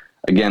can.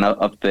 Again,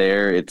 up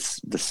there,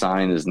 the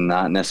sign is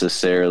not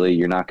necessarily,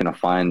 you're not going to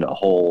find a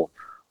whole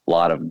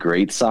lot of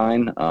great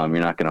sign. You're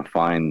not going to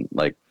find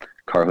like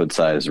car hood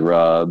size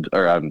rubs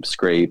or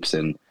scrapes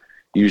and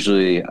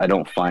usually I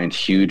don't find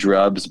huge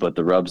rubs, but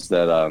the rubs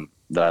that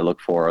I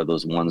look for are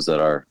those ones that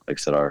are, like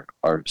I said,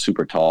 are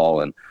super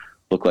tall and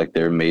look like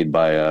they're made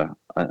by a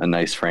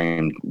nice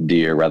framed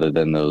deer, rather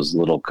than those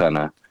little kind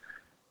of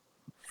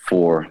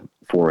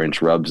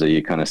 4-inch rubs that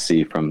you kind of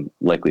see from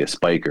likely a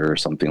spiker or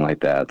something like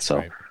that. So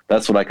right.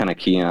 That's what I kind of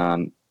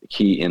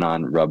key in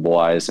on rub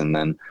wise. And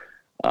then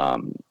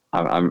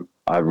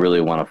I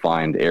really want to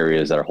find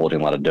areas that are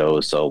holding a lot of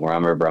does. So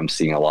wherever I'm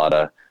seeing a lot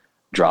of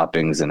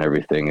droppings and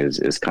everything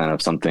is kind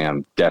of something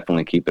I'm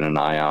definitely keeping an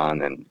eye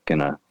on and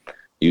gonna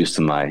use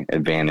to my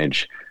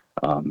advantage.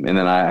 And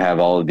then I have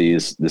all of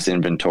this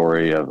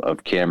inventory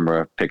of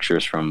camera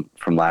pictures from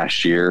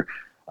last year.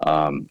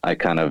 I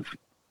kind of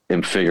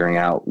am figuring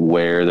out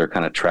where they're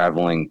kind of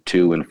traveling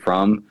to and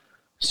from.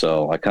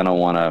 So I kind of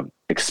want to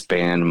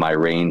expand my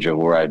range of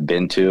where I've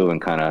been to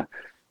and kind of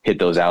hit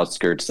those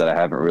outskirts that I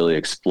haven't really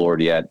explored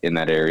yet in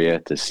that area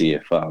to see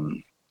if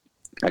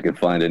I can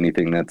find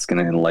anything that's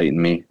going to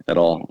enlighten me at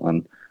all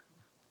on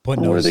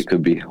where they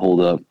could be holed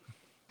up.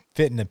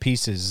 Fitting the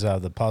pieces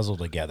of the puzzle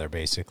together,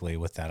 basically,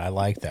 with that. I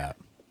like that.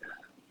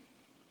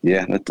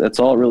 Yeah, that's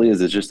all it really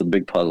is. It's just a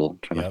big puzzle,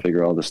 trying to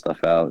figure all this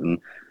stuff out. And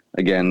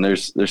again,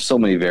 there's so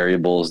many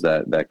variables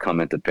that come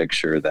into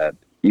picture that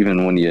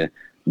even when you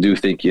do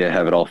think you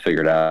have it all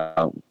figured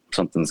out,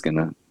 something's going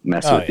to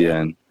mess with you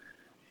and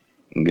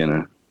going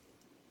to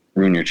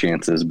ruin your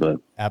chances.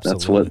 But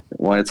absolutely. That's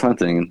why it's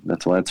hunting, and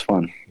that's why it's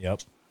fun. Yep.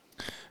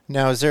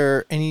 Now, is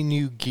there any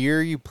new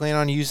gear you plan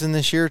on using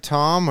this year,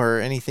 Tom, or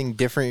anything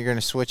different you're going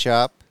to switch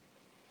up?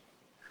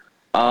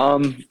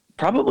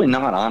 Probably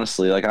not,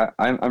 honestly. Like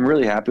I'm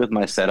really happy with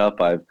my setup.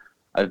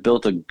 I've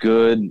built a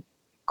good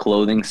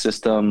clothing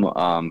system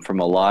from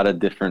a lot of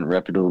different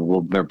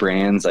reputable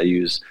brands. I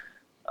use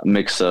a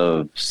mix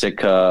of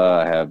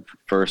Sitka, I have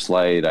First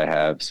Light, I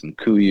have some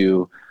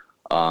Kuiu,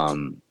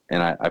 and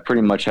I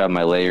pretty much have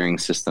my layering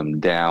system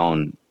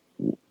down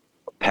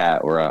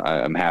pat where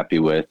I'm happy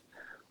with.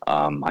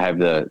 I have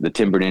the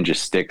Timber Ninja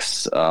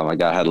sticks I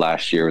had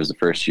last year. Was the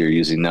first year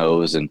using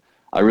those, and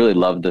I really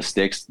loved the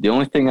sticks. The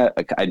only thing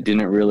I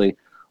didn't really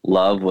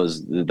love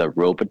was the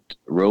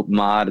rope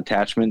mod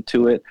attachment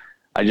to it.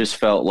 I just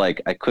felt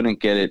like I couldn't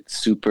get it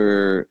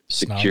super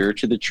secure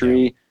to the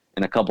tree. Yeah.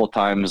 And a couple of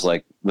times,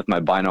 like with my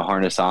bino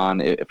harness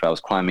on, if I was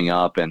climbing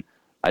up and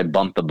I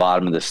bumped the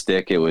bottom of the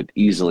stick, it would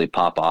easily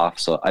pop off.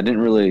 So I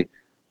didn't really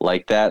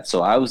like that.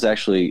 So I was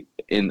actually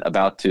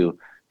about to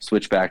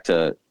switch back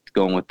to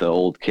going with the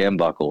old cam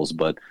buckles,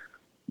 but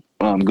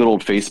good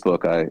old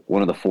Facebook,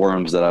 one of the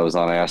forums that I was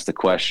on, I asked a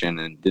question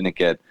and didn't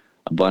get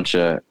a bunch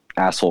of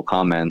asshole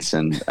comments,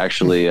 and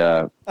actually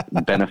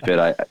benefit.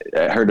 I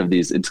heard of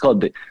these. It's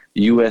called the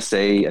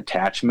USA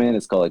attachment.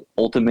 It's called like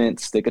Ultimate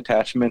Stick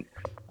Attachment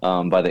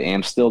by the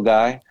Amstel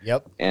guy.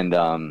 Yep.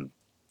 And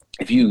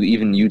if you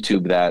even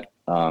YouTube that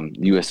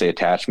USA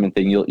attachment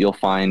thing, you'll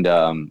find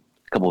a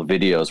couple of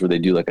videos where they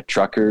do like a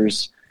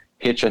trucker's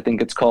hitch, I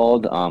think it's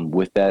called,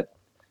 with that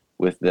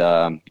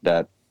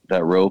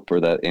rope or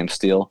that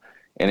Amstel,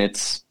 and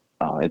it's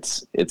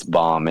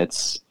bomb.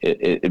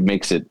 It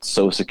makes it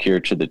so secure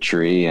to the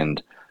tree,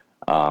 and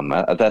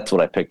that's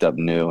what I picked up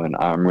new, and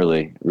I'm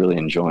really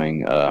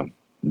enjoying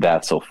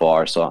that so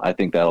far. So I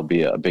think that'll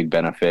be a big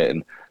benefit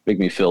and make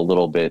me feel a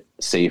little bit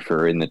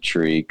safer in the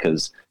tree,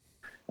 because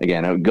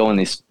again, I would go in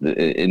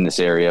this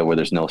area where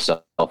there's no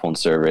cell phone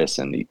service,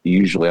 and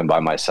usually I'm by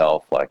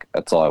myself. Like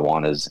that's all I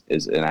want is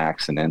an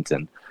accident,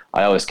 and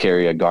I always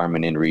carry a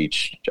Garmin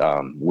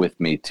InReach with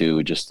me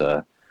too, just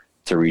to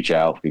reach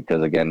out,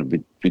 because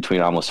again,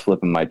 between almost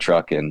flipping my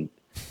truck in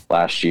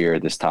last year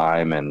at this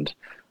time, and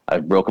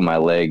I've broken my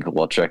leg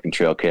while checking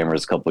trail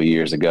cameras a couple of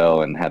years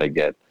ago and had to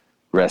get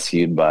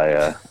rescued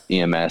by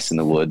EMS in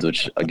the woods,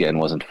 which again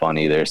wasn't fun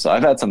either. So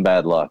I've had some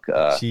bad luck.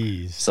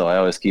 So I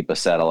always keep a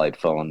satellite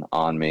phone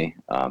on me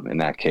in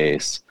that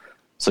case.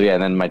 So yeah,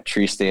 and then my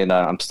tree stand,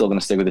 I'm still going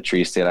to stick with the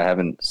tree stand. I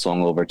haven't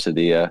swung over to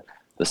the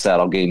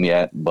saddle game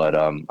yet, but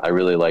I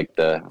really like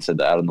the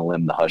out on the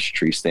limb, the Hush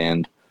tree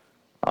stand.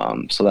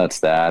 So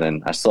that's that,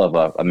 and I still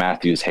have a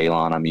Matthews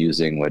Halon I'm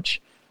using,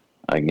 which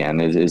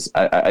again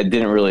I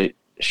didn't really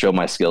show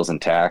my skills in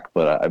tack,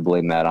 but I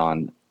blame that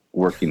on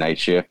working night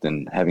shift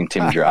and having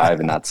Tim drive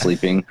and not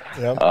sleeping.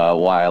 Yep.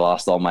 Why I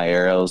lost all my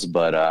arrows,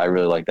 but I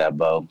really like that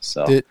bow.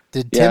 So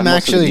did Tim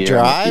actually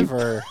drive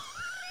or?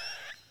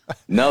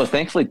 No,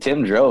 thankfully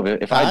Tim drove.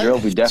 If I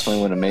drove, we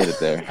definitely would have made it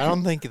there. I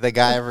don't think the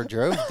guy ever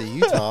drove to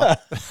Utah.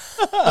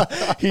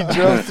 He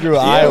drove through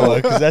Iowa,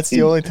 because that's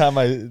the only time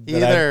he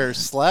either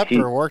slept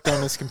or worked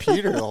on his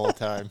computer the whole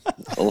time.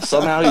 Well,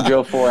 somehow he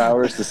drove 4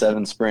 hours to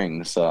Seven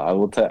Springs, so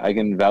I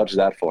can vouch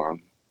that for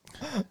him.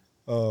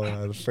 Oh,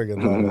 I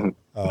freaking love it.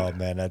 Oh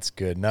man, that's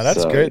good. No,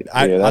 that's good.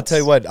 I'll tell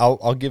you what.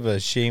 I'll give a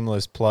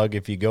shameless plug.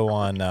 If you go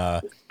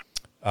on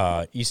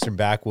Eastern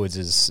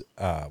Backwoods'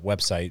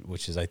 website,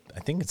 which is I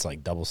think it's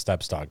like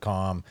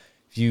doublesteps.com.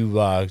 If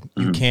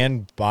you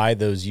can buy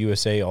those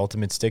USA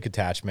Ultimate Stick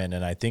Attachment,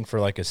 and I think for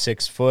like a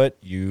 6 foot,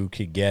 you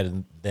could get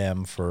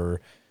them for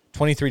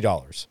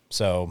 $23.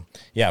 So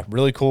yeah,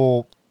 really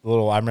cool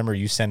I remember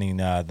you sending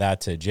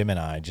that to Jim and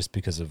I just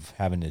because of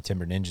having the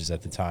Timber Ninjas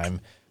at the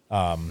time.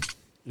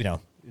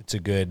 It's a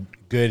good.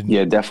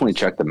 Yeah, definitely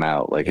check them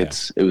out. Like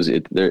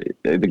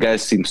the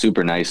guys seem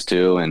super nice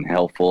too and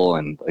helpful,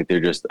 and like they're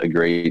just a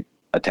great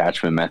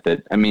attachment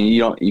method. I mean,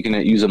 you can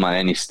use them on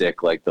any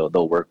stick. Like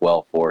they'll work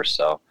well for.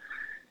 So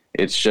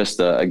it's just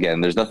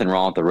again, there's nothing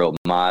wrong with the rope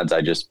mods.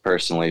 I just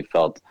personally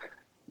felt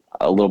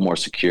a little more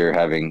secure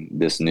having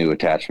this new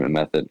attachment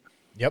method.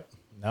 Yep.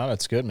 No,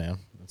 that's good, man.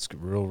 That's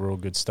real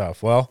good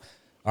stuff. Well,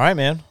 all right,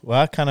 man. Well,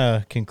 that kind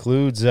of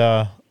concludes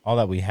all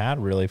that we had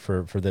really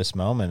for this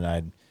moment.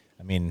 I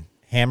mean,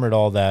 hammered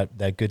all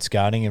that good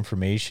scouting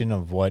information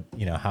of what,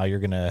 how you're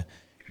going to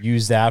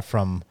use that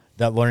from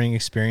that learning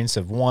experience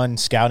of one,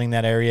 scouting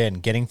that area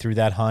and getting through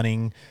that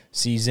hunting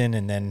season,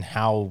 and then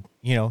how,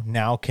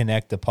 now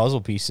connect the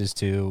puzzle pieces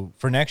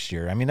for next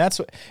year. I mean,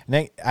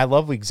 I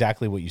love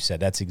exactly what you said.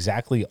 That's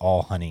exactly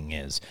all hunting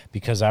is,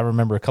 because I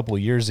remember a couple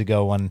of years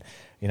ago when,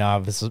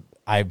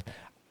 I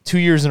 2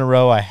 years in a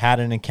row, I had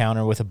an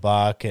encounter with a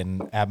buck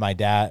and at my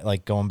dad,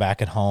 like going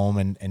back at home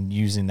and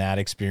using that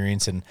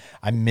experience, and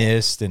I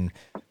missed. And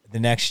the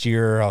next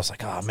year I was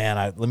like, oh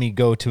man, let me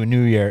go to a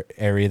new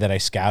area that I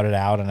scouted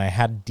out, and I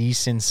had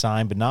decent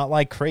sign, but not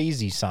like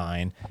crazy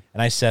sign.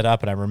 And I set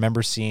up, and I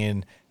remember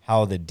seeing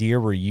how the deer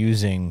were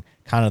using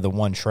kind of the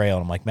one trail.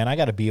 And I'm like, man, I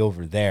got to be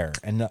over there,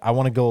 and I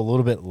want to go a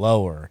little bit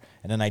lower.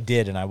 And then I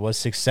did, and I was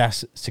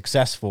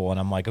successful. And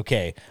I'm like,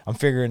 okay, I'm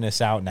figuring this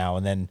out now.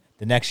 And then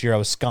the next year I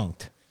was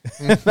skunked.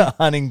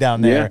 Hunting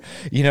down there,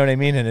 you know what I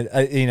mean? And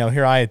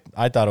here I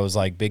thought it was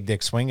like Big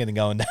Dick swinging and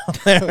going down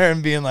there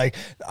and being like,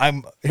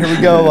 here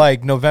we go,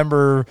 like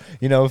November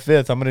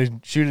 5th, I'm gonna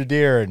shoot a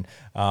deer, and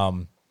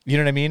you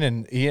know what I mean?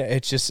 And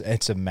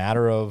it's a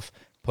matter of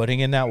putting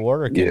in that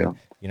work. And,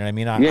 you know what I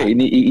mean?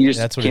 You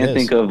just can't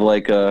think of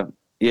like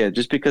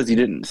just because you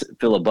didn't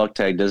fill a buck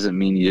tag doesn't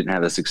mean you didn't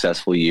have a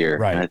successful year.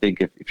 Right. And I think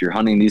if you're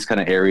hunting these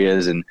kind of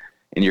areas and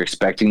you're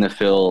expecting to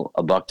fill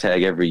a buck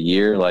tag every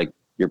year, like,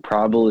 you're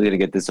probably going to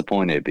get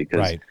disappointed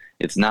because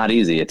it's not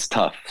easy. It's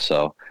tough.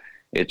 So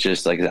it's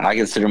just like, I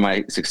consider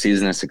my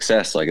season a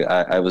success. Like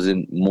I was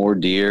in more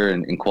deer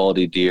and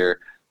quality deer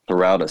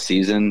throughout a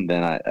season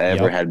than I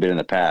ever had been in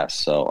the past.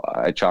 So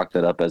I chalked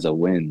it up as a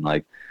win.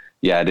 Like,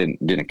 I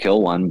didn't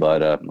kill one,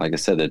 but like I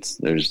said,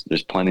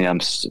 there's plenty. I'm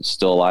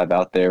still alive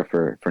out there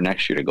for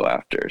next year to go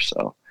after.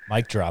 So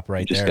mic drop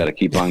right there. Just got to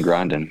keep on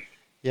grinding.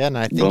 Yeah. And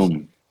I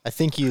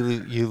think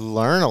you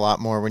learn a lot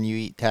more when you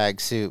eat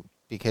tag soup,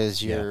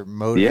 because you're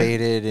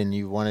motivated and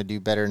you want to do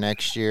better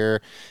next year.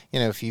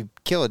 If you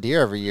kill a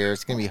deer every year,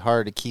 it's going to be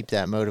hard to keep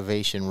that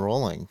motivation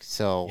rolling.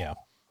 So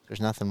there's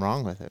nothing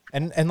wrong with it.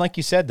 And like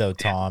you said, though,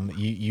 Tom,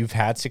 you've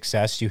had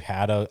success. You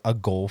had a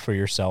goal for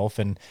yourself.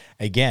 And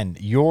again,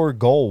 your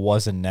goal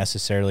wasn't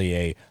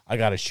necessarily I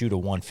got to shoot a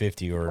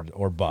 150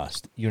 or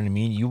bust. You know what I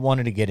mean? You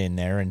wanted to get in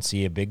there and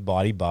see a big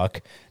body buck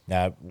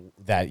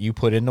that you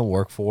put in the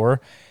work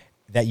for,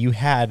 that you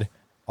had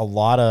a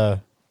lot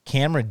of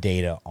camera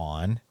data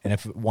on, and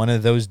if one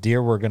of those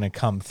deer were going to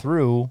come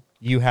through,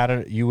 you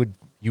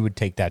would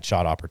take that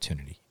shot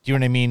opportunity. Do you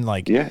know what I mean?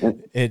 Like,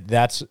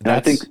 that's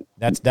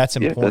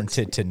important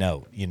to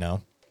note.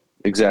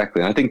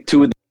 Exactly. And I think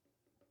two of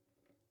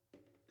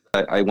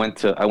I went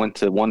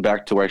to one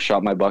back to where I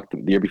shot my buck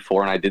the year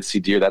before, and I did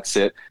see deer. That's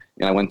it.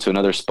 And I went to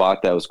another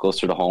spot that was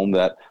closer to home.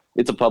 That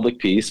it's a public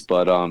piece,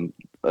 but a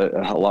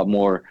lot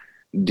more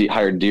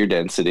higher deer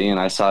density, and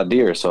I saw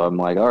deer. So I'm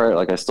like, all right,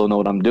 like I still know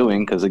what I'm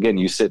doing, because again,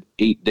 you sit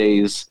 8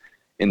 days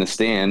in the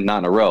stand, not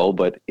in a row,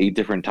 but 8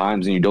 different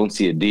times, and you don't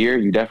see a deer,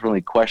 you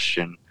definitely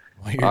question,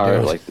 all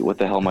right, like what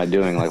the hell am I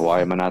doing? Like, why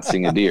am I not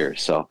seeing a deer?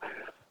 So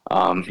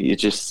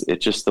it's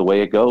just the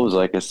way it goes.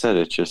 Like I said,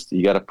 it's just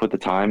you got to put the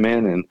time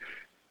in, and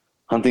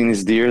hunting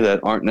these deer that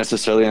aren't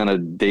necessarily on a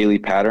daily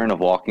pattern of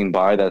walking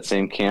by that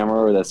same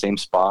camera or that same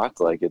spot.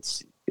 Like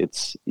it's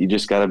you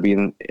just got to be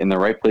in the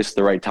right place at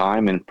the right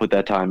time and put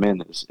that time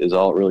in is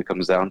all it really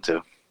comes down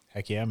to.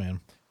 Heck yeah,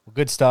 man. Well,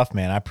 good stuff,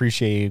 man. I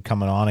appreciate you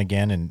coming on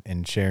again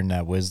and sharing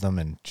that wisdom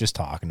and just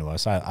talking to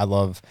us. I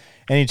love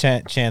any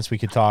chance we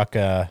could talk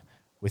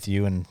with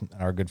you and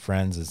our good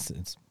friends.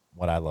 It's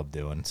what I love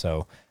doing.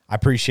 So I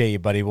appreciate you,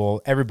 buddy.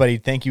 Well, everybody,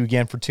 thank you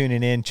again for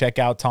tuning in. Check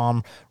out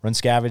Tom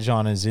Runscavage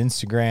on his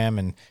Instagram.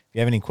 And if you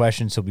have any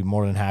questions, he'll be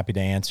more than happy to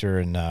answer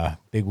in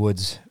Big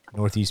Woods,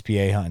 Northeast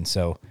PA hunting.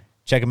 So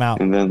check him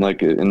out. And then,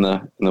 like in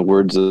the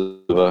words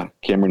of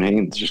Cameron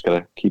Haynes, just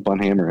gotta keep on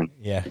hammering.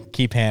 Yeah,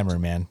 keep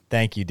hammering, man.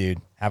 Thank you, dude.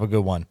 Have a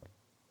good one.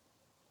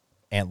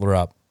 Antler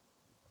up.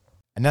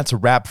 And that's a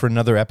wrap for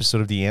another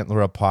episode of the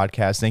Antler Up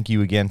podcast. Thank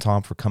you again,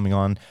 Tom, for coming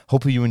on.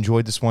 Hopefully you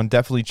enjoyed this one.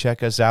 Definitely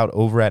check us out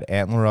over at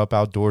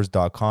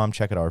antlerupoutdoors.com.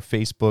 Check out our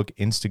Facebook,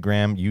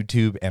 Instagram,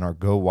 YouTube, and our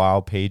Go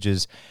Wild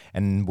pages.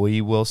 And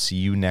we will see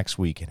you next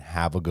week. And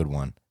have a good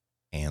one.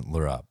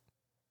 Antler up.